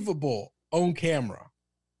unbelievable on camera.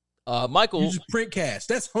 Michael, you just print cash.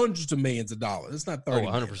 That's hundreds of millions of dollars. It's not 30.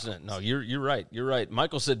 100%. No, you're right. You're right.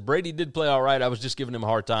 Michael said Brady did play all right. I was just giving him a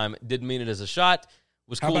hard time. Didn't mean it as a shot. It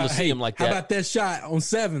was cool to see him like that. How about that shot on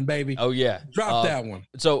 7, baby? Oh yeah, drop that one.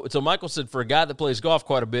 So Michael said for a guy that plays golf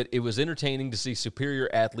quite a bit, it was entertaining to see superior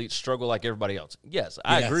athletes struggle like everybody else. Yes,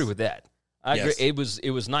 I agree with that. I agree. It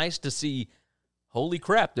was nice to see. Holy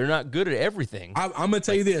crap, they're not good at everything. I'm going to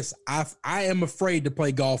tell you this. I am afraid to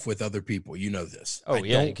play golf with other people. You know this. Oh,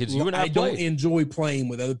 yeah, because you and I don't enjoy playing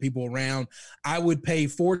with other people around. I would pay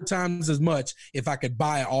 4 times as much if I could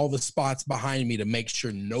buy all the spots behind me to make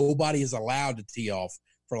sure nobody is allowed to tee off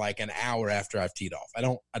for an hour after I've teed off. I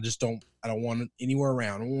don't want it anywhere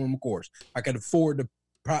around. I don't want them course. If I could afford to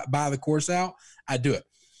buy the course out, I'd do it.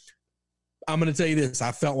 I'm going to tell you this.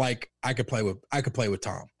 I felt like I could play with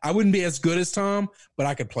Tom. I wouldn't be as good as Tom, but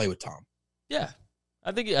I could play with Tom. Yeah,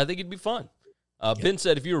 I think it'd be fun. Ben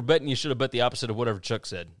said if you were betting, you should have bet the opposite of whatever Chuck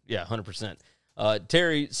said. Yeah, 100%.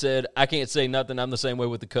 Terry said I can't say nothing. I'm the same way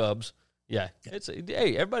with the Cubs. Yeah,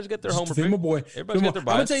 hey, everybody's got their homer pick. My boy. Everybody's got their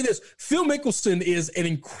bias. I'm going to tell you this. Phil Mickelson is an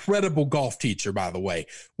incredible golf teacher, by the way.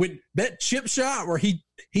 When that chip shot where he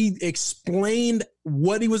explained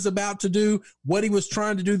what he was about to do, what he was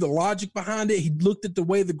trying to do, the logic behind it. He looked at the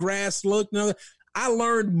way the grass looked. I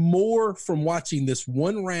learned more from watching this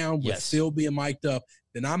one round with Phil being mic'd up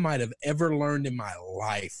than I might have ever learned in my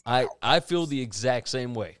life. I feel the exact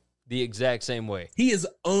same way. the exact same way. He is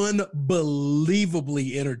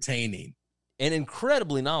unbelievably entertaining and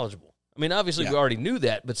incredibly knowledgeable. I mean, obviously we already knew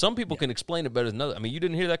that, but some people can explain it better than others. I mean, you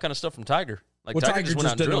didn't hear that kind of stuff from Tiger. Like, well, Tiger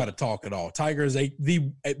just doesn't know how to talk at all. Tiger is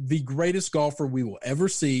the greatest golfer we will ever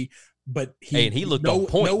see, but he looked on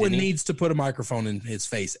point. No one needs to put a microphone in his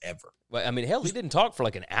face ever. Well, I mean, hell, he didn't talk for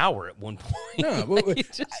like an hour at one point. No,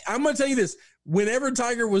 I'm going to tell you this. Whenever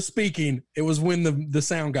Tiger was speaking, it was when the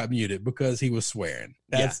sound got muted because he was swearing.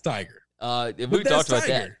 That's Tiger. We talked about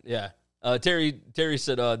that. Yeah. Terry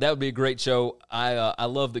said that would be a great show. I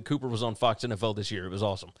love that Cooper was on Fox NFL this year. It was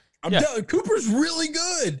awesome. I'm telling Cooper's really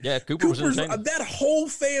good. Yeah, Cooper's that whole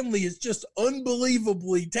family is just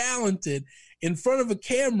unbelievably talented. In front of a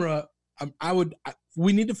camera,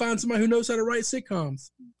 we need to find somebody who knows how to write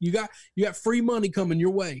sitcoms. You got free money coming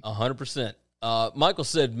your way. 100%. Michael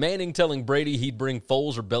said Manning telling Brady he'd bring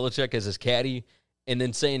Foles or Belichick as his caddy, and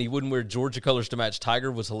then saying he wouldn't wear Georgia colors to match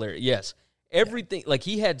Tiger was hilarious. Yes, everything, like,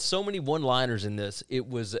 he had so many one-liners in this. It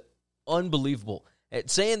was unbelievable.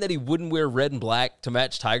 Saying that he wouldn't wear red and black to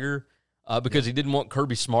match Tiger because he didn't want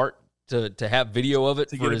Kirby Smart to have video of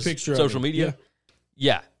it for his social media.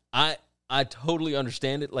 Yeah, I totally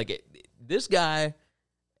understand it. Like, this guy,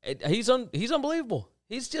 he's unbelievable.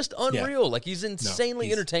 He's just unreal. Like, he's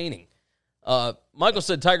insanely entertaining. Michael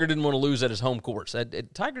said Tiger didn't want to lose at his home course.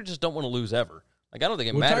 Tiger just don't want to lose ever. Like, I don't think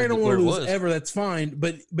it matters. Tiger don't want to lose ever. That's fine.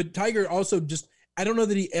 But Tiger also just, I don't know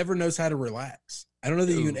that he ever knows how to relax. I don't know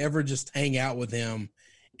that you can ever just hang out with him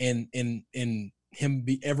and him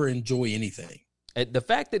ever enjoy anything. The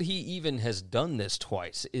fact that he even has done this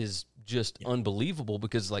twice is just unbelievable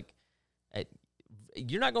because, like,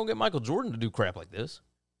 you're not going to get Michael Jordan to do crap like this.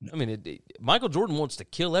 I mean, Michael Jordan wants to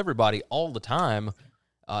kill everybody all the time.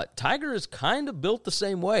 Tiger is kind of built the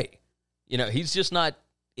same way. You know, he's just not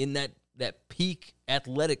in that peak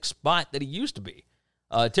athletic spot that he used to be.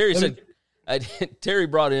 Terry said, Terry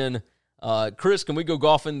brought in, Chris, can we go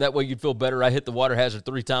golfing? That way you'd feel better. I hit the water hazard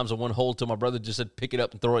 3 times on one hole till my brother just said pick it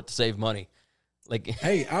up and throw it to save money. Like,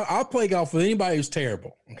 hey, I'll play golf with anybody who's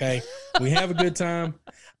terrible, okay? We have a good time.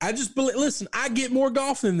 I just believe, listen, I get more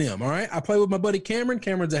golf than them, all right? I play with my buddy Cameron.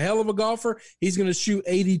 Cameron's a hell of a golfer. He's going to shoot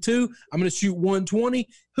 82. I'm going to shoot 120.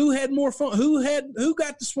 Who had more fun? Who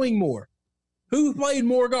got to swing more? Who played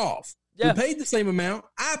more golf? Yeah. We paid the same amount.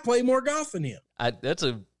 I play more golf than him. That's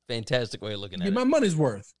a fantastic way of looking at it. My money's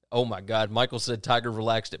worth. Oh, my God. Michael said Tiger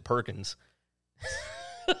relaxed at Perkins.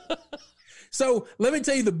 So let me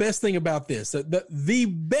tell you the best thing about this. The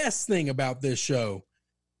best thing about this show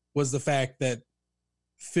was the fact that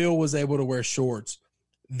Phil was able to wear shorts.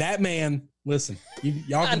 That man, listen,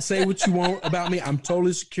 y'all can say what you want about me. I'm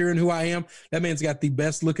totally secure in who I am. That man's got the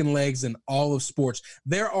best looking legs in all of sports.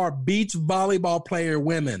 There are beach volleyball player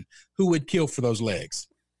women who would kill for those legs.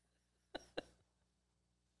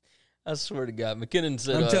 I swear to God. McKinnon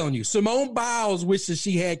said, I'm telling you, Simone Biles wishes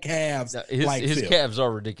she had calves. His calves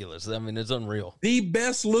are ridiculous. I mean, it's unreal. The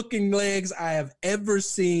best looking legs I have ever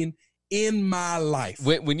seen in my life.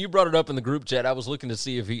 When you brought it up in the group chat, I was looking to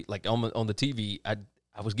see if he, like, on the TV, I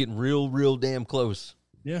was getting real damn close.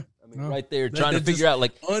 Yeah. I mean, right there, trying to figure out,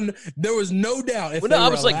 like, there was no doubt if they were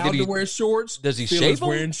allowed to wear shorts. Does he Phil shave was them?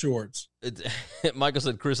 wearing shorts. Michael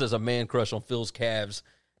said Chris has a man crush on Phil's calves.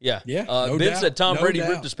 Yeah. No Ben doubt. said Tom No Brady doubt.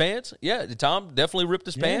 ripped his pants. Yeah, Tom definitely ripped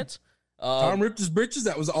his pants. Tom ripped his britches.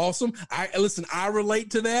 That was awesome. I relate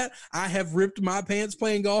to that. I have ripped my pants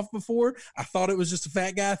playing golf before. I thought it was just a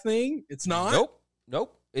fat guy thing. It's not.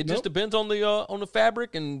 Nope. It just depends on the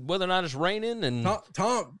fabric and whether or not it's raining. And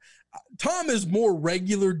Tom is more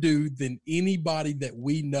regular dude than anybody that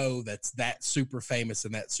we know that's that super famous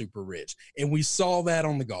and that super rich. And we saw that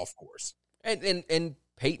on the golf course. And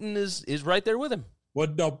Peyton is right there with him. Well,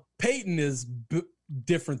 no, Peyton is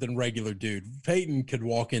different than regular dude. Peyton could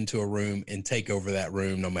walk into a room and take over that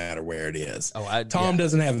room no matter where it is. Tom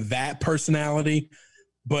doesn't have that personality,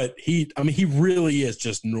 but he really is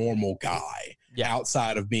just normal guy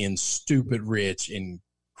outside of being stupid rich and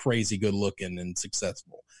crazy good looking and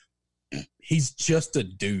successful. He's just a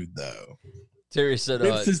dude, though. Terry said,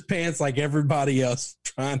 rips his pants like everybody else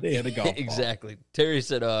trying to hit a golf ball. Exactly. Terry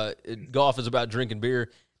said, golf is about drinking beer.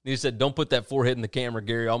 And he said, don't put that forehead in the camera,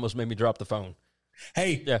 Gary. Almost made me drop the phone.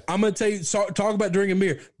 Hey, I'm going to tell you, talk about drinking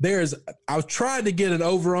beer. I was trying to get an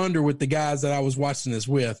over-under with the guys that I was watching this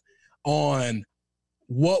with on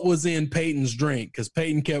what was in Peyton's drink, because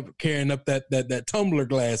Peyton kept carrying up that tumbler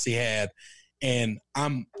glass he had, and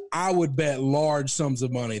I would bet large sums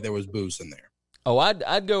of money there was booze in there. Oh,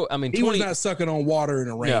 I'd go. I mean, he was not sucking on water in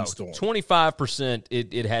a rainstorm. 25%.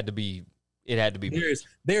 It had to be. It had to be.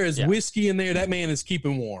 There is whiskey in there. That man is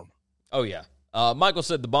keeping warm. Oh yeah. Michael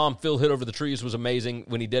said the bomb Phil hit over the trees was amazing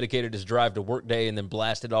when he dedicated his drive to Workday and then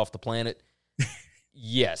blasted off the planet.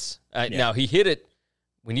 Yes. Now, he hit it,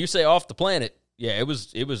 when you say off the planet, it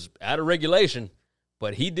was out of regulation,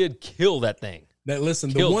 but he did kill that thing.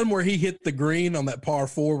 The one where he hit the green on that par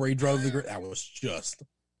 4 where he drove the green, that was just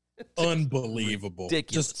unbelievable.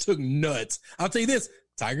 Ridiculous. Just took nuts. I'll tell you this,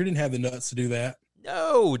 Tiger didn't have the nuts to do that.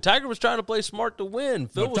 No, Tiger was trying to play smart to win.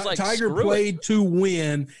 Phil was like, Tiger played to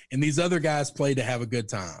win, and these other guys played to have a good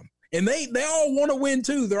time. And they all want to win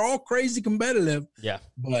too. They're all crazy competitive. Yeah.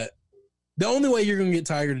 But the only way you're going to get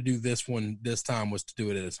Tiger to do this one this time was to do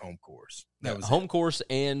it at his home course. That was home course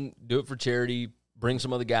and do it for charity. Bring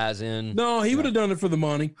some other guys in. No, he would have done it for the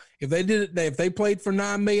money. If they did it, if they played for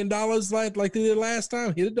 $9 million like they did last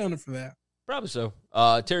time, he'd have done it for that. Probably so.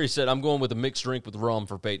 Terry said, I'm going with a mixed drink with rum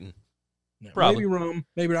for Peyton. Yeah, Probably. Maybe rum.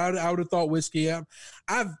 Maybe I would have thought whiskey.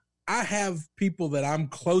 I have people that I'm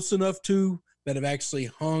close enough to that have actually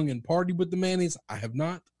hung and partied with the Mannings. I have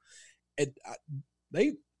not.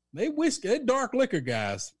 They whiskey. They're dark liquor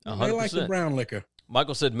guys. 100%. They like the brown liquor.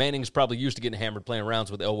 Michael said Manning's probably used to getting hammered playing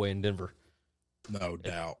rounds with Elway in Denver. No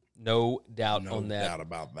doubt. No doubt on that. No doubt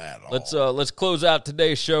about that at all. Let's close out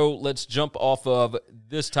today's show. Let's jump off of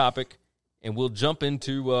this topic, and we'll jump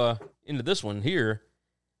into this one here.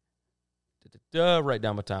 Write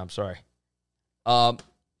down my time. Sorry. Are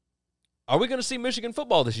we going to see Michigan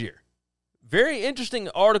football this year? Very interesting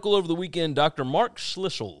article over the weekend. Dr. Mark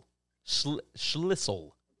Schlissel.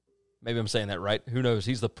 Maybe I'm saying that right. Who knows?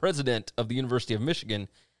 He's the president of the University of Michigan.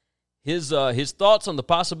 His thoughts on the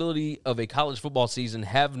possibility of a college football season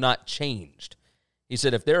have not changed. He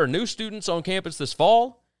said if there are new students on campus this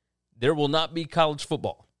fall, there will not be college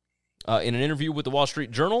football. In an interview with the Wall Street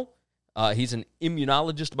Journal, he's an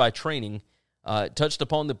immunologist by training, touched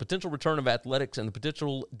upon the potential return of athletics and the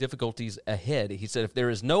potential difficulties ahead. He said if there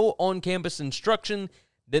is no on-campus instruction,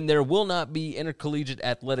 then there will not be intercollegiate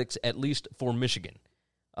athletics, at least for Michigan.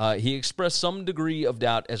 He expressed some degree of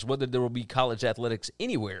doubt as whether there will be college athletics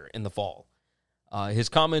anywhere in the fall. His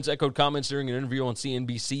comments echoed comments during an interview on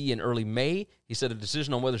CNBC in early May. He said a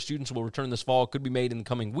decision on whether students will return this fall could be made in the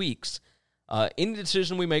coming weeks. Any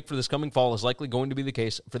decision we make for this coming fall is likely going to be the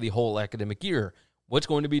case for the whole academic year. What's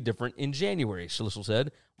going to be different in January, Schlissel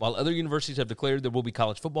said. While other universities have declared there will be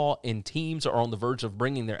college football and teams are on the verge of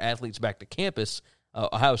bringing their athletes back to campus,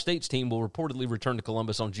 Ohio State's team will reportedly return to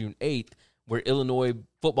Columbus on June 8th, where Illinois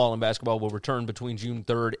football and basketball will return between June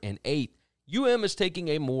 3rd and 8th. UM is taking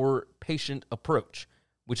a more patient approach,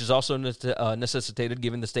 which is also necessitated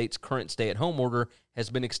given the state's current stay-at-home order has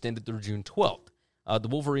been extended through June 12th. The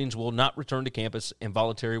Wolverines will not return to campus and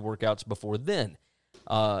voluntary workouts before then.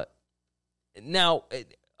 Now,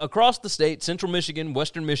 across the state, Central Michigan,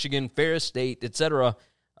 Western Michigan, Ferris State, etc.,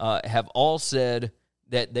 have all said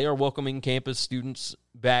that they are welcoming campus students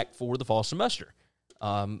back for the fall semester.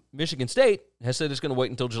 Michigan State has said it's going to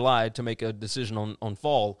wait until July to make a decision on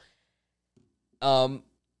fall. Have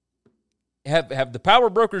the power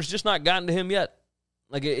brokers just not gotten to him yet?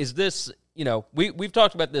 Like, is this, we've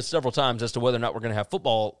talked about this several times as to whether or not we're going to have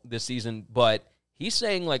football this season, but he's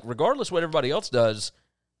saying, like, regardless what everybody else does,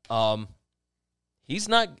 they're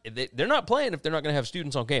not playing if they're not going to have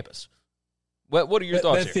students on campus. What are your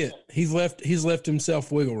thoughts That's here? it. He's left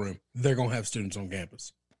himself wiggle room. They're going to have students on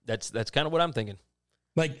campus. That's kind of what I'm thinking.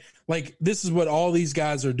 Like this is what all these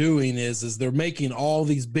guys are doing is they're making all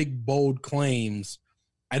these big, bold claims.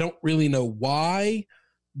 I don't really know why,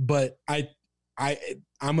 but I'm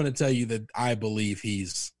going to tell you that I believe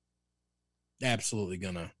he's absolutely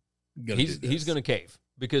gonna he's going to cave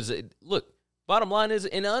because look, bottom line is,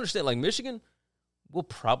 and I understand, like, Michigan will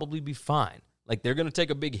probably be fine. Like, they're going to take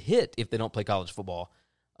a big hit if they don't play college football.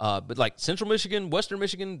 But like Central Michigan, Western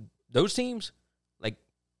Michigan, those teams, like,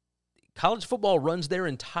 college football runs their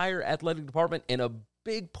entire athletic department and a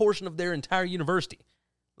big portion of their entire university.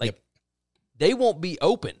 Like, They won't be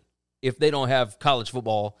open if they don't have college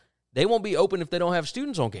football. They won't be open if they don't have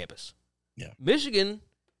students on campus. Yeah. Michigan,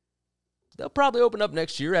 they'll probably open up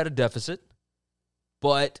next year at a deficit.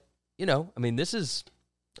 But, this is,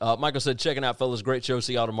 Michael said, checking out, fellas. Great show.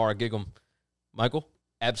 See y'all tomorrow. Gig 'em. Michael,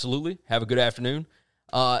 absolutely. Have a good afternoon.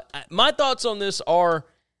 My thoughts on this are,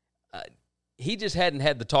 he just hadn't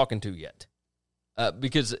had the talking to yet.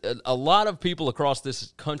 Because a lot of people across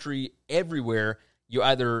this country, everywhere, you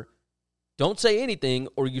either don't say anything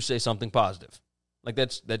or you say something positive. Like,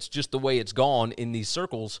 that's just the way it's gone in these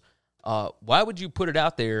circles. Why would you put it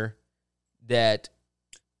out there that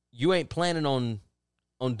you ain't planning on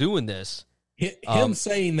doing this? Him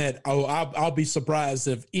saying that, I'll be surprised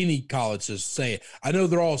if any colleges say it. I know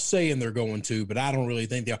they're all saying they're going to, but I don't really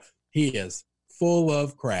think they are. He is full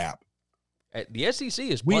of crap. The SEC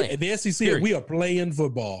is playing. The SEC, period. we are playing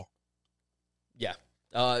football. Yeah.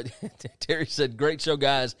 Terry said, great show,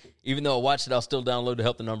 guys. Even though I watched it, I'll still download to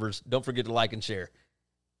help the numbers. Don't forget to like and share.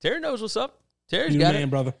 Terry knows what's up. Terry's got it.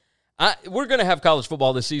 Brother. We're going to have college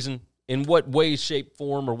football this season. In what way, shape,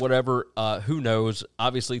 form, or whatever, who knows?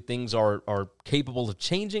 Obviously, things are capable of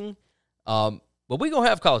changing. But we're going to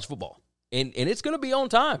have college football. And it's going to be on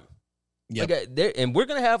time. Yep. And we're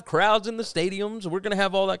going to have crowds in the stadiums. We're going to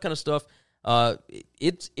have all that kind of stuff.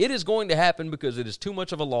 It is going to happen because it is too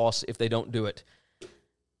much of a loss if they don't do it.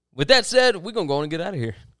 With that said, we're going to go on and get out of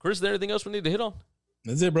here. Chris, is there anything else we need to hit on?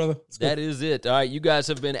 That's it, brother. That is it. All right, you guys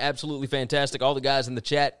have been absolutely fantastic. All the guys in the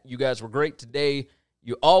chat, you guys were great today.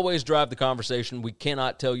 You always drive the conversation. We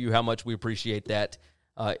cannot tell you how much we appreciate that.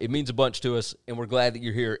 It means a bunch to us, and we're glad that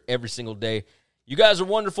you're here every single day. You guys are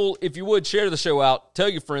wonderful. If you would, share the show out. Tell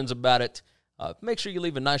your friends about it. Make sure you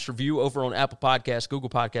leave a nice review over on Apple Podcasts, Google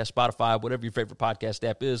Podcasts, Spotify, whatever your favorite podcast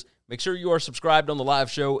app is. Make sure you are subscribed on the live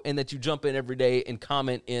show and that you jump in every day and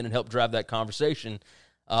comment in and help drive that conversation.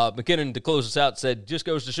 McKinnon, to close us out, said, just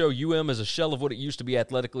goes to show UM is a shell of what it used to be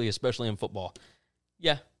athletically, especially in football.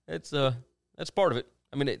 Yeah, that's part of it.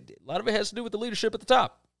 I mean, a lot of it has to do with the leadership at the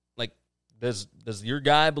top. Like, does your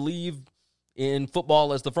guy believe in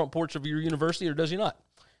football as the front porch of your university, or does he not?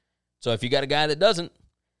 So if you got a guy that doesn't,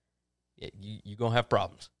 you're going to have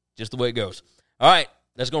problems. Just the way it goes. All right,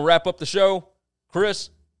 that's going to wrap up the show.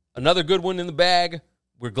 Chris, another good one in the bag.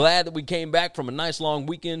 We're glad that we came back from a nice long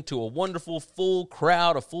weekend to a wonderful full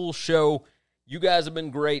crowd, a full show. You guys have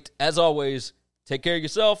been great. As always, take care of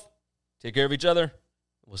yourself. Take care of each other.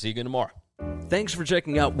 We'll see you again tomorrow. Thanks for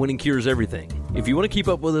checking out Winning Cures Everything. If you want to keep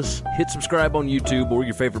up with us, hit subscribe on YouTube or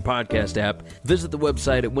your favorite podcast app. Visit the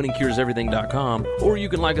website at winningcureseverything.com, or you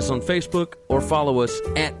can like us on Facebook or follow us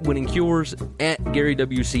at Winning Cures, at Gary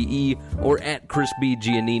WCE, or at Chris B.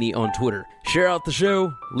 Giannini on Twitter. Share out the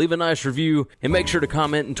show, leave a nice review, and make sure to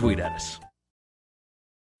comment and tweet at us.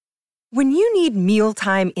 When you need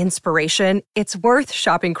mealtime inspiration, it's worth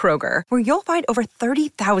shopping Kroger, where you'll find over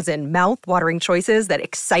 30,000 mouth-watering choices that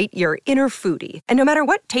excite your inner foodie. And no matter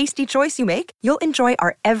what tasty choice you make, you'll enjoy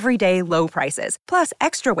our everyday low prices, plus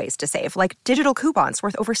extra ways to save, like digital coupons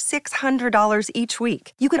worth over $600 each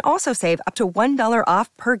week. You can also save up to $1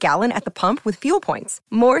 off per gallon at the pump with fuel points.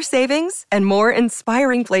 More savings and more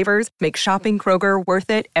inspiring flavors make shopping Kroger worth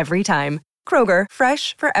it every time. Kroger,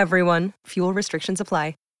 fresh for everyone. Fuel restrictions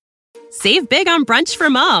apply. Save big on brunch for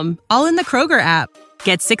mom, all in the Kroger app.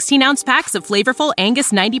 Get 16-ounce packs of flavorful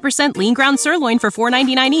Angus 90% lean ground sirloin for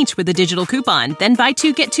 $4.99 each with a digital coupon. Then buy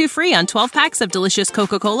 2, get 2 free on 12 packs of delicious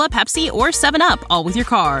Coca-Cola, Pepsi, or 7-Up, all with your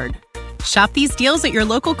card. Shop these deals at your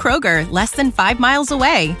local Kroger, less than 5 miles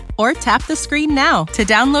away. Or tap the screen now to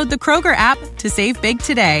download the Kroger app to save big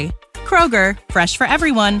today. Kroger, fresh for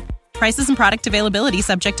everyone. Prices and product availability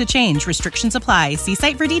subject to change. Restrictions apply. See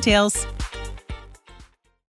site for details.